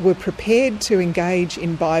opposition were prepared to engage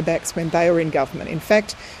in buybacks when they were in government. In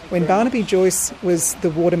fact, when Barnaby Joyce was the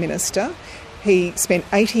Water Minister, he spent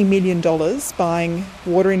 $80 million buying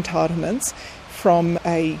water entitlements from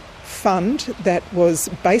a fund that was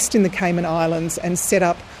based in the Cayman Islands and set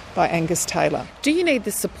up by Angus Taylor. Do you need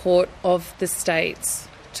the support of the states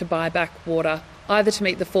to buy back water, either to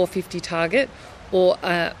meet the 450 target or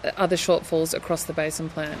other shortfalls across the Basin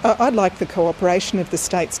Plan? I'd like the cooperation of the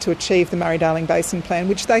states to achieve the Murray-Darling Basin Plan,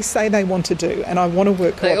 which they say they want to do, and I want to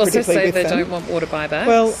work cooperatively with them. They also say they don't want water buybacks.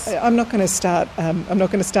 Well, I'm not going to start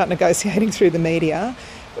negotiating through the media.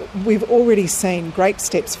 We've already seen great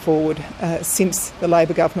steps forward since the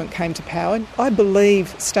Labor government came to power. I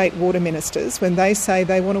believe state water ministers when they say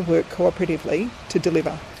they want to work cooperatively to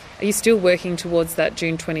deliver. Are you still working towards that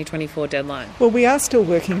June 2024 deadline? Well, we are still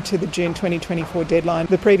working to the June 2024 deadline.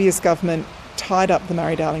 The previous government tied up the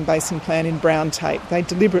Murray-Darling Basin Plan in brown tape. They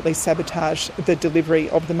deliberately sabotaged the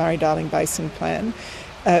delivery of the Murray-Darling Basin Plan.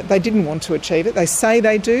 They didn't want to achieve it. They say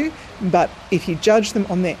they do, but if you judge them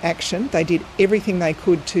on their action, they did everything they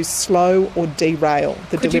could to slow or derail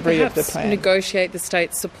the delivery of the plan. Could you perhaps negotiate the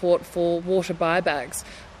state's support for water buybacks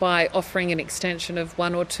by offering an extension of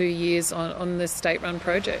 1 or 2 years on the state-run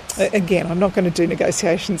projects? Again, I'm not going to do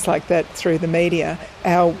negotiations like that through the media.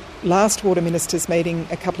 Our last Water Ministers meeting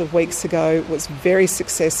a couple of weeks ago was very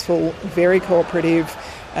successful, very cooperative.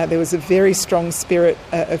 There was a very strong spirit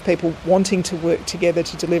of people wanting to work together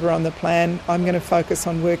to deliver on the plan. I'm going to focus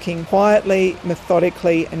on working quietly,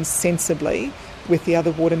 methodically and sensibly with the other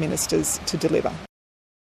water ministers to deliver.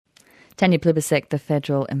 Tanya Plibersek, the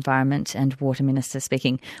Federal Environment and Water Minister,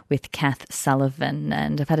 speaking with Kath Sullivan.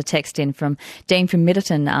 And I've had a text in from Dean from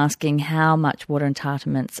Middleton asking how much water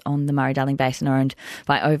entitlements on the Murray-Darling Basin are owned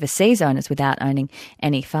by overseas owners without owning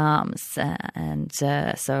any farms.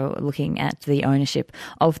 So looking at the ownership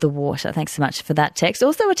of the water. Thanks so much for that text.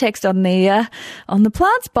 Also a text on the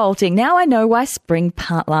plants bolting. Now I know why spring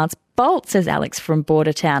plants bolt, says Alex from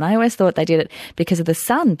Bordertown. I always thought they did it because of the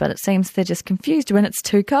sun, but it seems they're just confused when it's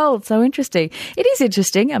too cold. So interesting. It is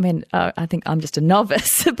interesting. I mean, I think I'm just a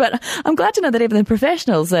novice, but I'm glad to know that even the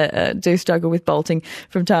professionals do struggle with bolting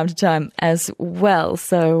from time to time as well.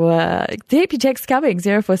 So keep your texts coming,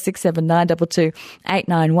 0467 922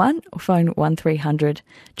 891 or phone 1300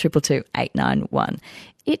 222 891.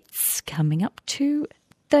 It's coming up to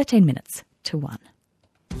 13 minutes to 1.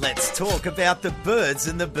 Let's talk about the birds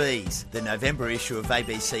and the bees. The November issue of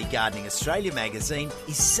ABC Gardening Australia magazine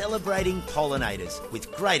is celebrating pollinators with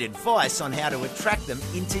great advice on how to attract them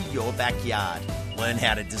into your backyard. Learn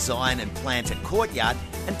how to design and plant a courtyard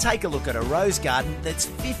and take a look at a rose garden that's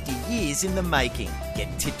 50 years in the making.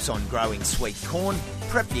 Get tips on growing sweet corn,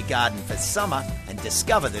 prep your garden for summer and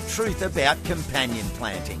discover the truth about companion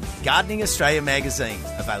planting. Gardening Australia magazine,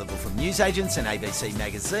 available from newsagents and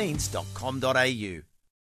abcmagazines.com.au.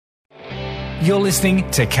 You're listening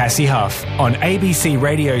to Cassie Huff on ABC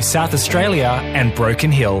Radio South Australia and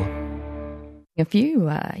Broken Hill. A few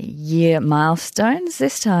year milestones.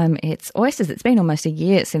 This time it's oysters. It's been almost a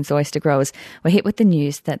year since oyster growers were hit with the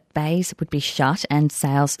news that bays would be shut and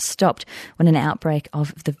sales stopped when an outbreak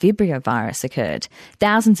of the Vibrio virus occurred.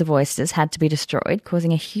 Thousands of oysters had to be destroyed,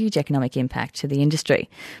 causing a huge economic impact to the industry.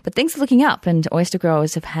 But things are looking up and oyster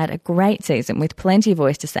growers have had a great season with plenty of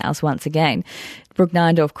oyster sales once again. Brooke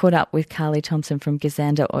Neindorf caught up with Carly Thompson from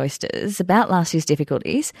Gazander Oysters about last year's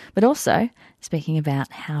difficulties, but also speaking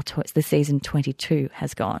about how the season 22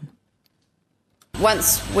 has gone.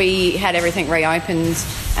 Once we had everything reopened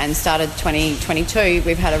and started 2022,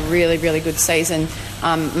 we've had a really, really good season.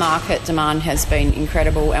 Market demand has been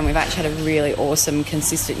incredible and we've actually had a really awesome,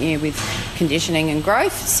 consistent year with conditioning and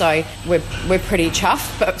growth. So we're pretty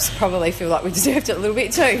chuffed, but probably feel like we deserved it a little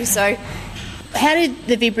bit too. So, how did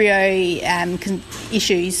the Vibrio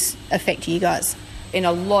issues affect you guys? In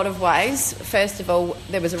a lot of ways. First of all,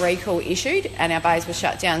 there was a recall issued and our bays were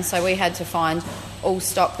shut down, so we had to find all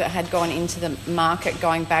stock that had gone into the market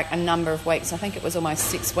going back a number of weeks. I think it was almost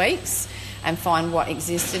 6 weeks, and find what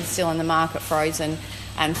existed still in the market frozen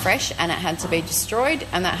and fresh, and it had to be destroyed,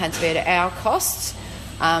 and that had to be at our cost.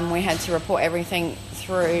 We had to report everything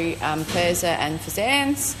through PIRSA and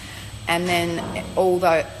FSANZ. And then all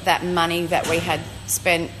that money that we had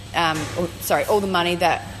spent, all the money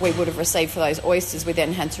that we would have received for those oysters, we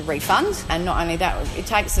then had to refund. And not only that, it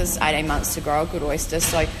takes us 18 months to grow a good oyster,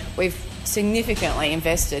 so we've significantly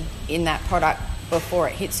invested in that product before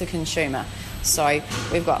it hits the consumer. So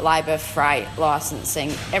we've got labour, freight,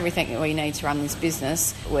 licensing, everything that we need to run this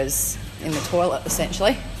business was in the toilet,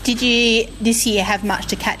 essentially. Did you this year have much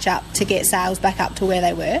to catch up to get sales back up to where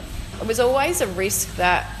they were? It was always a risk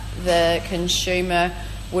that the consumer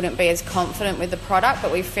wouldn't be as confident with the product,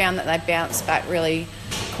 but we found that they bounced back really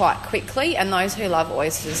quite quickly, and those who love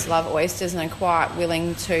oysters and are quite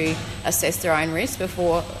willing to assess their own risk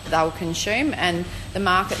before they'll consume, and the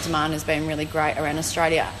market demand has been really great around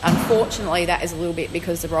Australia. Unfortunately, that is a little bit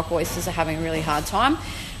because the rock oysters are having a really hard time,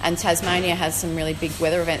 and Tasmania has some really big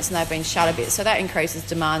weather events and they've been shut a bit, so that increases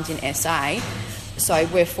demand in SA. So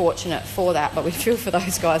we're fortunate for that, but we feel for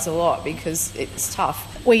those guys a lot because it's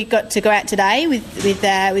tough. We got to go out today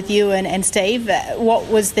with you and Steve. What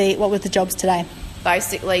was the jobs today?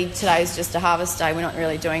 Basically, today's just a harvest day. We're not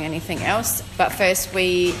really doing anything else. But first,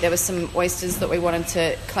 there were some oysters that we wanted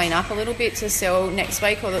to clean up a little bit to sell next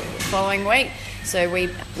week or the following week. So we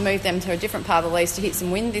moved them to a different part of the lease to hit some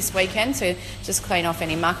wind this weekend to just clean off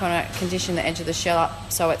any muck on it, condition the edge of the shell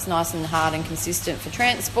up so it's nice and hard and consistent for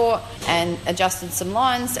transport, and adjusted some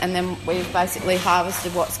lines, and then we've basically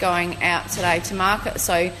harvested what's going out today to market.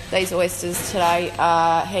 So these oysters today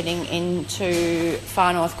are heading into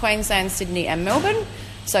far north Queensland, Sydney and Melbourne.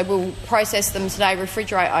 So we'll process them today,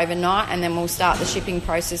 refrigerate overnight, and then we'll start the shipping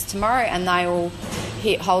process tomorrow, and they will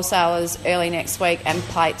hit wholesalers early next week and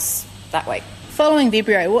plates that week. Following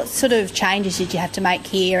Vibrio, what sort of changes did you have to make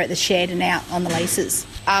here at the shed and out on the leases?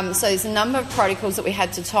 So there's a number of protocols that we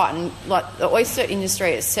had to tighten. Like the oyster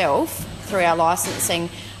industry itself, through our licensing,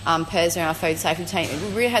 PERS and our food safety team,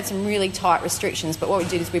 we really had some really tight restrictions, but what we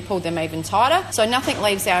did is we pulled them even tighter. So nothing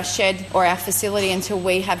leaves our shed or our facility until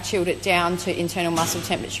we have chilled it down to internal muscle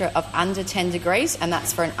temperature of under 10 degrees, and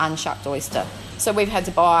that's for an unshucked oyster. So we've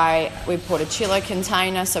bought a chiller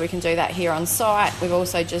container so we can do that here on site. We've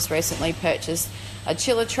also just recently purchased a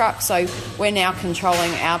chiller truck, so we're now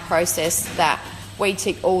controlling our process that we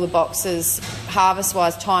tick all the boxes,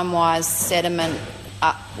 harvest-wise, time-wise, sediment,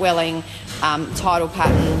 upwelling, tidal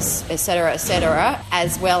patterns, etc.,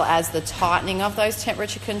 as well as the tightening of those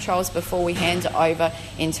temperature controls before we hand it over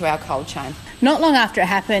into our cold chain. Not long after it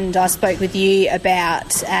happened, I spoke with you about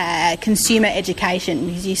consumer education,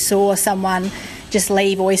 because you saw someone just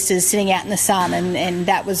leave oysters sitting out in the sun, and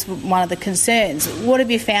that was one of the concerns. What have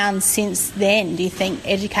you found since then? Do you think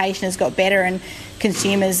education has got better and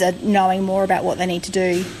consumers are knowing more about what they need to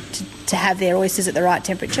do to have their oysters at the right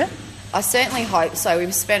temperature? I certainly hope so.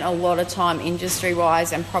 We've spent a lot of time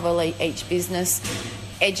industry-wise, and probably each business,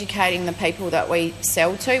 educating the people that we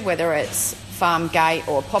sell to, whether it's farm gate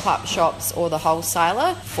or pop-up shops or the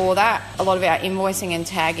wholesaler. For that, a lot of our invoicing and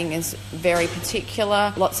tagging is very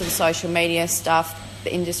particular, lots of social media stuff.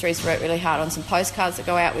 The industry's worked really hard on some postcards that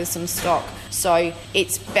go out with some stock. So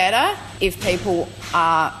it's better if people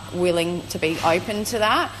are willing to be open to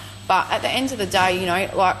that. But at the end of the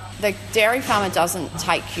day, like the dairy farmer doesn't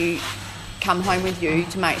come home with you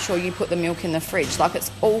to make sure you put the milk in the fridge. Like,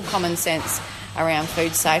 it's all common sense around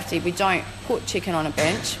food safety. We don't put chicken on a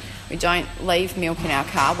bench. We don't leave milk in our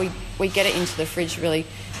car. We get it into the fridge really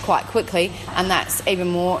quite quickly, and that's even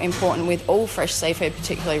more important with all fresh seafood,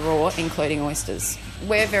 particularly raw, including oysters.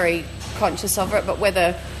 We're very conscious of it, but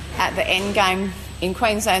whether at the end game in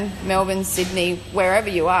Queensland, Melbourne, Sydney, wherever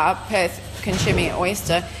you are, Perth, consuming an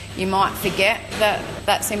oyster, you might forget that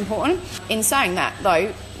that's important. In saying that,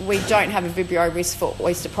 though, we don't have a Vibrio risk for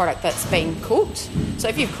oyster product that's been cooked. So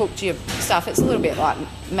if you've cooked your stuff, it's a little bit like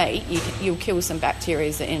meat. You'll kill some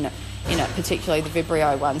bacteria in it, particularly the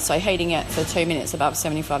Vibrio one. So heating it for 2 minutes above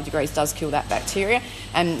 75 degrees does kill that bacteria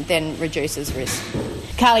and then reduces risk.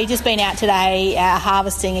 Carly, just been out today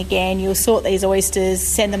harvesting again. You'll sort these oysters,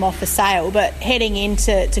 send them off for sale, but heading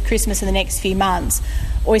into Christmas in the next few months,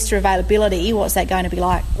 oyster availability, what's that going to be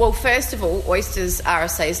like? Well, first of all, oysters are a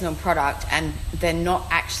seasonal product and they're not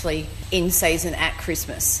actually in season at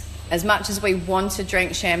Christmas. As much as we want to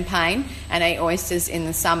drink champagne and eat oysters in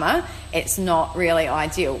the summer, it's not really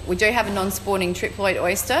ideal. We do have a non-sporting triploid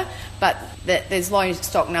oyster, but there's low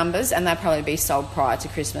stock numbers and they'll probably be sold prior to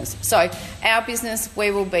Christmas. So our business,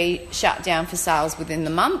 we will be shut down for sales within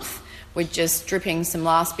the month. We're just dripping some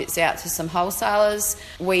last bits out to some wholesalers.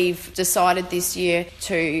 We've decided this year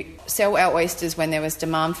to sell our oysters when there was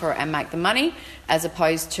demand for it and make the money, as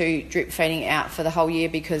opposed to drip feeding out for the whole year,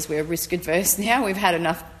 because we're risk adverse now. We've had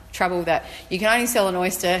enough trouble that you can only sell an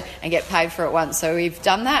oyster and get paid for it once. So we've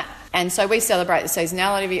done that. And so we celebrate the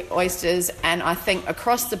seasonality of oysters, and I think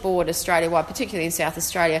across the board, Australia-wide, particularly in South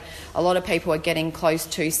Australia, a lot of people are getting close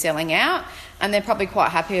to selling out, and they're probably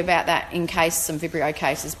quite happy about that in case some Vibrio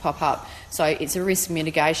cases pop up. So it's a risk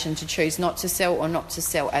mitigation to choose not to sell or not to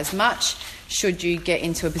sell as much should you get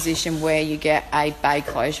into a position where you get a bay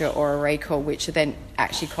closure or a recall, which then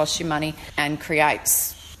actually costs you money and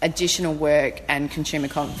creates additional work and consumer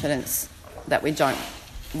confidence that we don't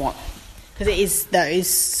want. Because it is those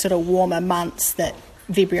sort of warmer months that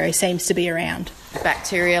Vibrio seems to be around.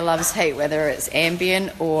 Bacteria loves heat, whether it's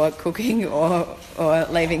ambient or cooking or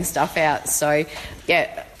leaving stuff out. So,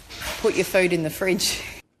 yeah, put your food in the fridge.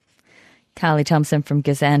 Carly Thompson from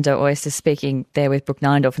Gazander Oysters speaking there with Brooke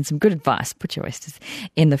Nindorf, and some good advice. Put your oysters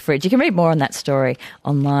in the fridge. You can read more on that story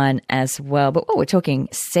online as well. But while we're talking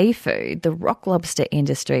seafood, the rock lobster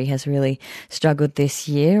industry has really struggled this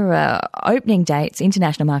year. Opening dates,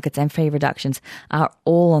 international markets and fee reductions are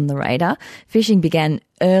all on the radar. Fishing began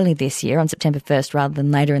early this year on September 1st rather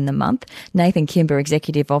than later in the month. Nathan Kimber,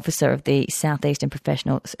 Executive Officer of the Southeastern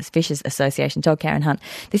Professional Fishers Association, told Karen Hunt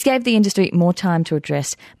this gave the industry more time to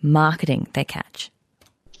address marketing their catch.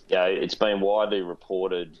 Yeah, it's been widely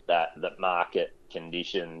reported that market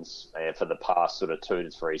conditions for the past sort of 2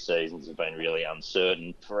 to 3 seasons have been really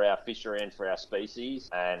uncertain for our fishery and for our species.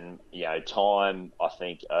 And, time, I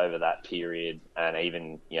think, over that period and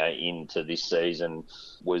even, into this season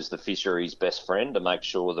was the fishery's best friend to make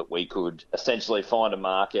sure that we could essentially find a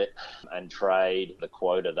market and trade the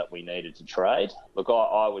quota that we needed to trade. Look,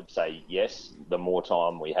 I would say yes, the more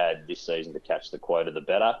time we had this season to catch the quota, the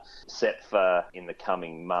better. CEPFA in the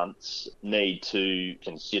coming months need to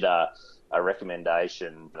consider a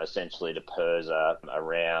recommendation essentially to PIRSA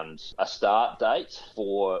around a start date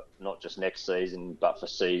for not just next season but for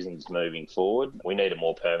seasons moving forward. We need a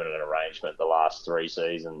more permanent arrangement. The last 3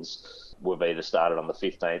 seasons we've either started on the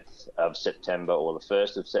 15th of September or the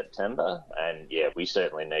 1st of September, and we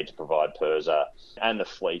certainly need to provide PIRSA and the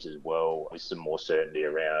fleet as well with some more certainty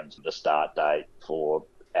around the start date for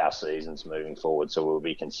our seasons moving forward. So we'll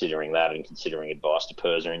be considering that and considering advice to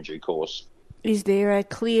PIRSA in due course. Is there a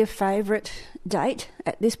clear favourite date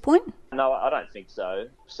at this point? No, I don't think so.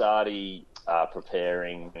 SARDI are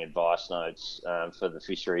preparing advice notes for the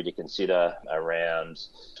fishery to consider around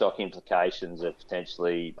stock implications of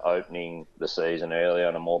potentially opening the season early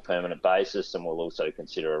on a more permanent basis, and we'll also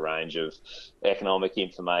consider a range of economic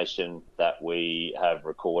information that we have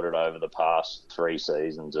recorded over the past 3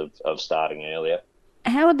 seasons of starting earlier.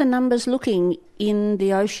 How are the numbers looking in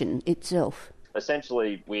the ocean itself?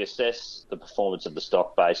 Essentially, we assess the performance of the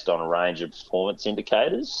stock based on a range of performance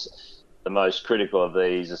indicators. The most critical of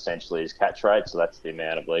these essentially is catch rate, so that's the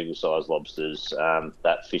amount of legal-sized lobsters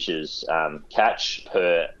that fishers catch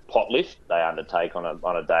per pot lift they undertake on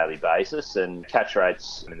a daily basis. And catch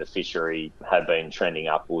rates in the fishery have been trending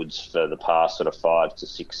upwards for the past sort of 5 to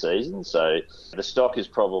 6 seasons. So the stock is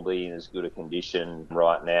probably in as good a condition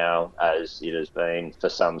right now as it has been for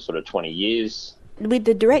some sort of 20 years. With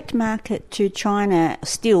the direct market to China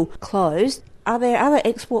still closed, are there other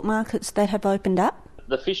export markets that have opened up?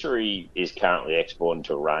 The fishery is currently exporting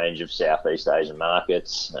to a range of Southeast Asian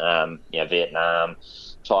markets, Vietnam,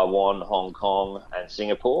 Taiwan, Hong Kong and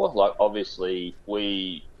Singapore. Obviously,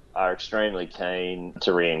 we are extremely keen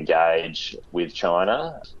to re-engage with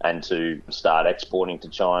China and to start exporting to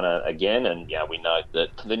China again. And, we note that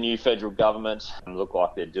the new federal government look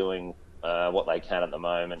like they're doing what they can at the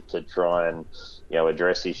moment to try and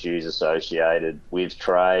address issues associated with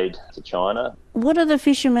trade to China. What are the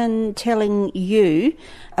fishermen telling you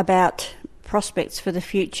about prospects for the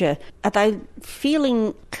future? Are they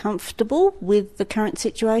feeling comfortable with the current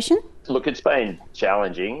situation? Look, it's been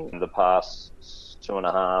challenging in the past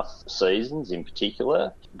 2.5 seasons in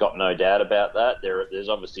particular. Got no doubt about that. There's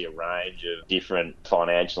obviously a range of different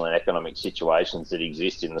financial and economic situations that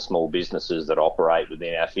exist in the small businesses that operate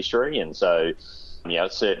within our fishery, and so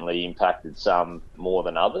it's certainly impacted some more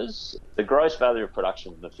than others. The gross value of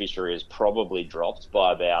production of the fishery has probably dropped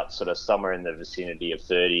by about sort of somewhere in the vicinity of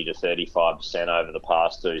 30 to 35% over the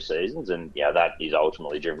past 2 seasons, and that is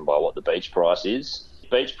ultimately driven by what the beach price is.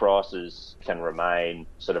 Beach prices can remain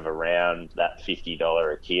sort of around that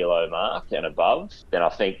 $50 a kilo mark and above, then I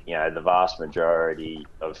think, the vast majority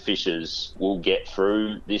of fishers will get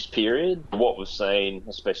through this period. What we've seen,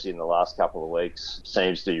 especially in the last couple of weeks,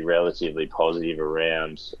 seems to be relatively positive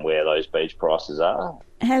around where those beach prices are.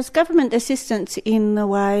 Has government assistance in the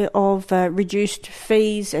way of reduced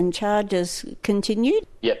fees and charges continued?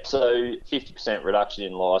 Yep, so 50% reduction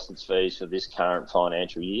in licence fees for this current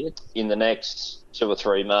financial year. In the next 2 or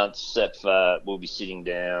 3 months, CEPFA will be sitting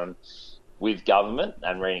down with government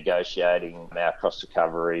and renegotiating our cost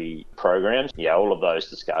recovery programs. All of those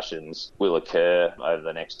discussions will occur over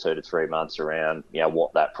the next 2 to 3 months around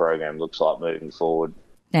what that program looks like moving forward.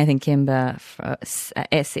 Nathan Kimber,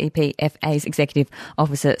 SEPFA's Executive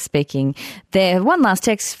Officer, speaking there. One last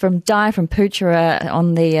text from Di from Poochera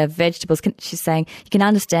on the vegetables. She's saying, you can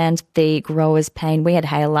understand the growers' pain. We had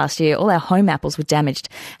hail last year. All our home apples were damaged,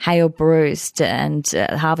 hail bruised, and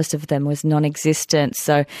the harvest of them was non-existent.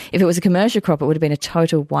 So if it was a commercial crop, it would have been a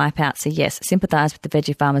total wipeout. So yes, sympathise with the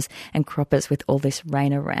veggie farmers and croppers with all this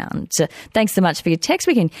rain around. Thanks so much for your text.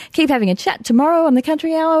 We can keep having a chat tomorrow on the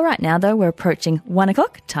Country Hour. Right now, though, we're approaching 1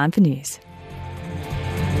 o'clock. Time for news.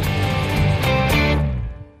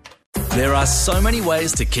 There are so many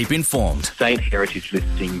ways to keep informed. State heritage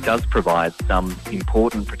listing does provide some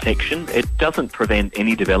important protection. It doesn't prevent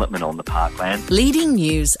any development on the parkland. Leading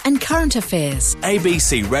news and current affairs.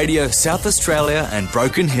 ABC Radio South Australia and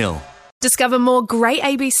Broken Hill. Discover more great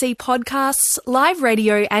ABC podcasts, live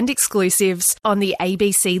radio and exclusives on the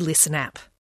ABC Listen app.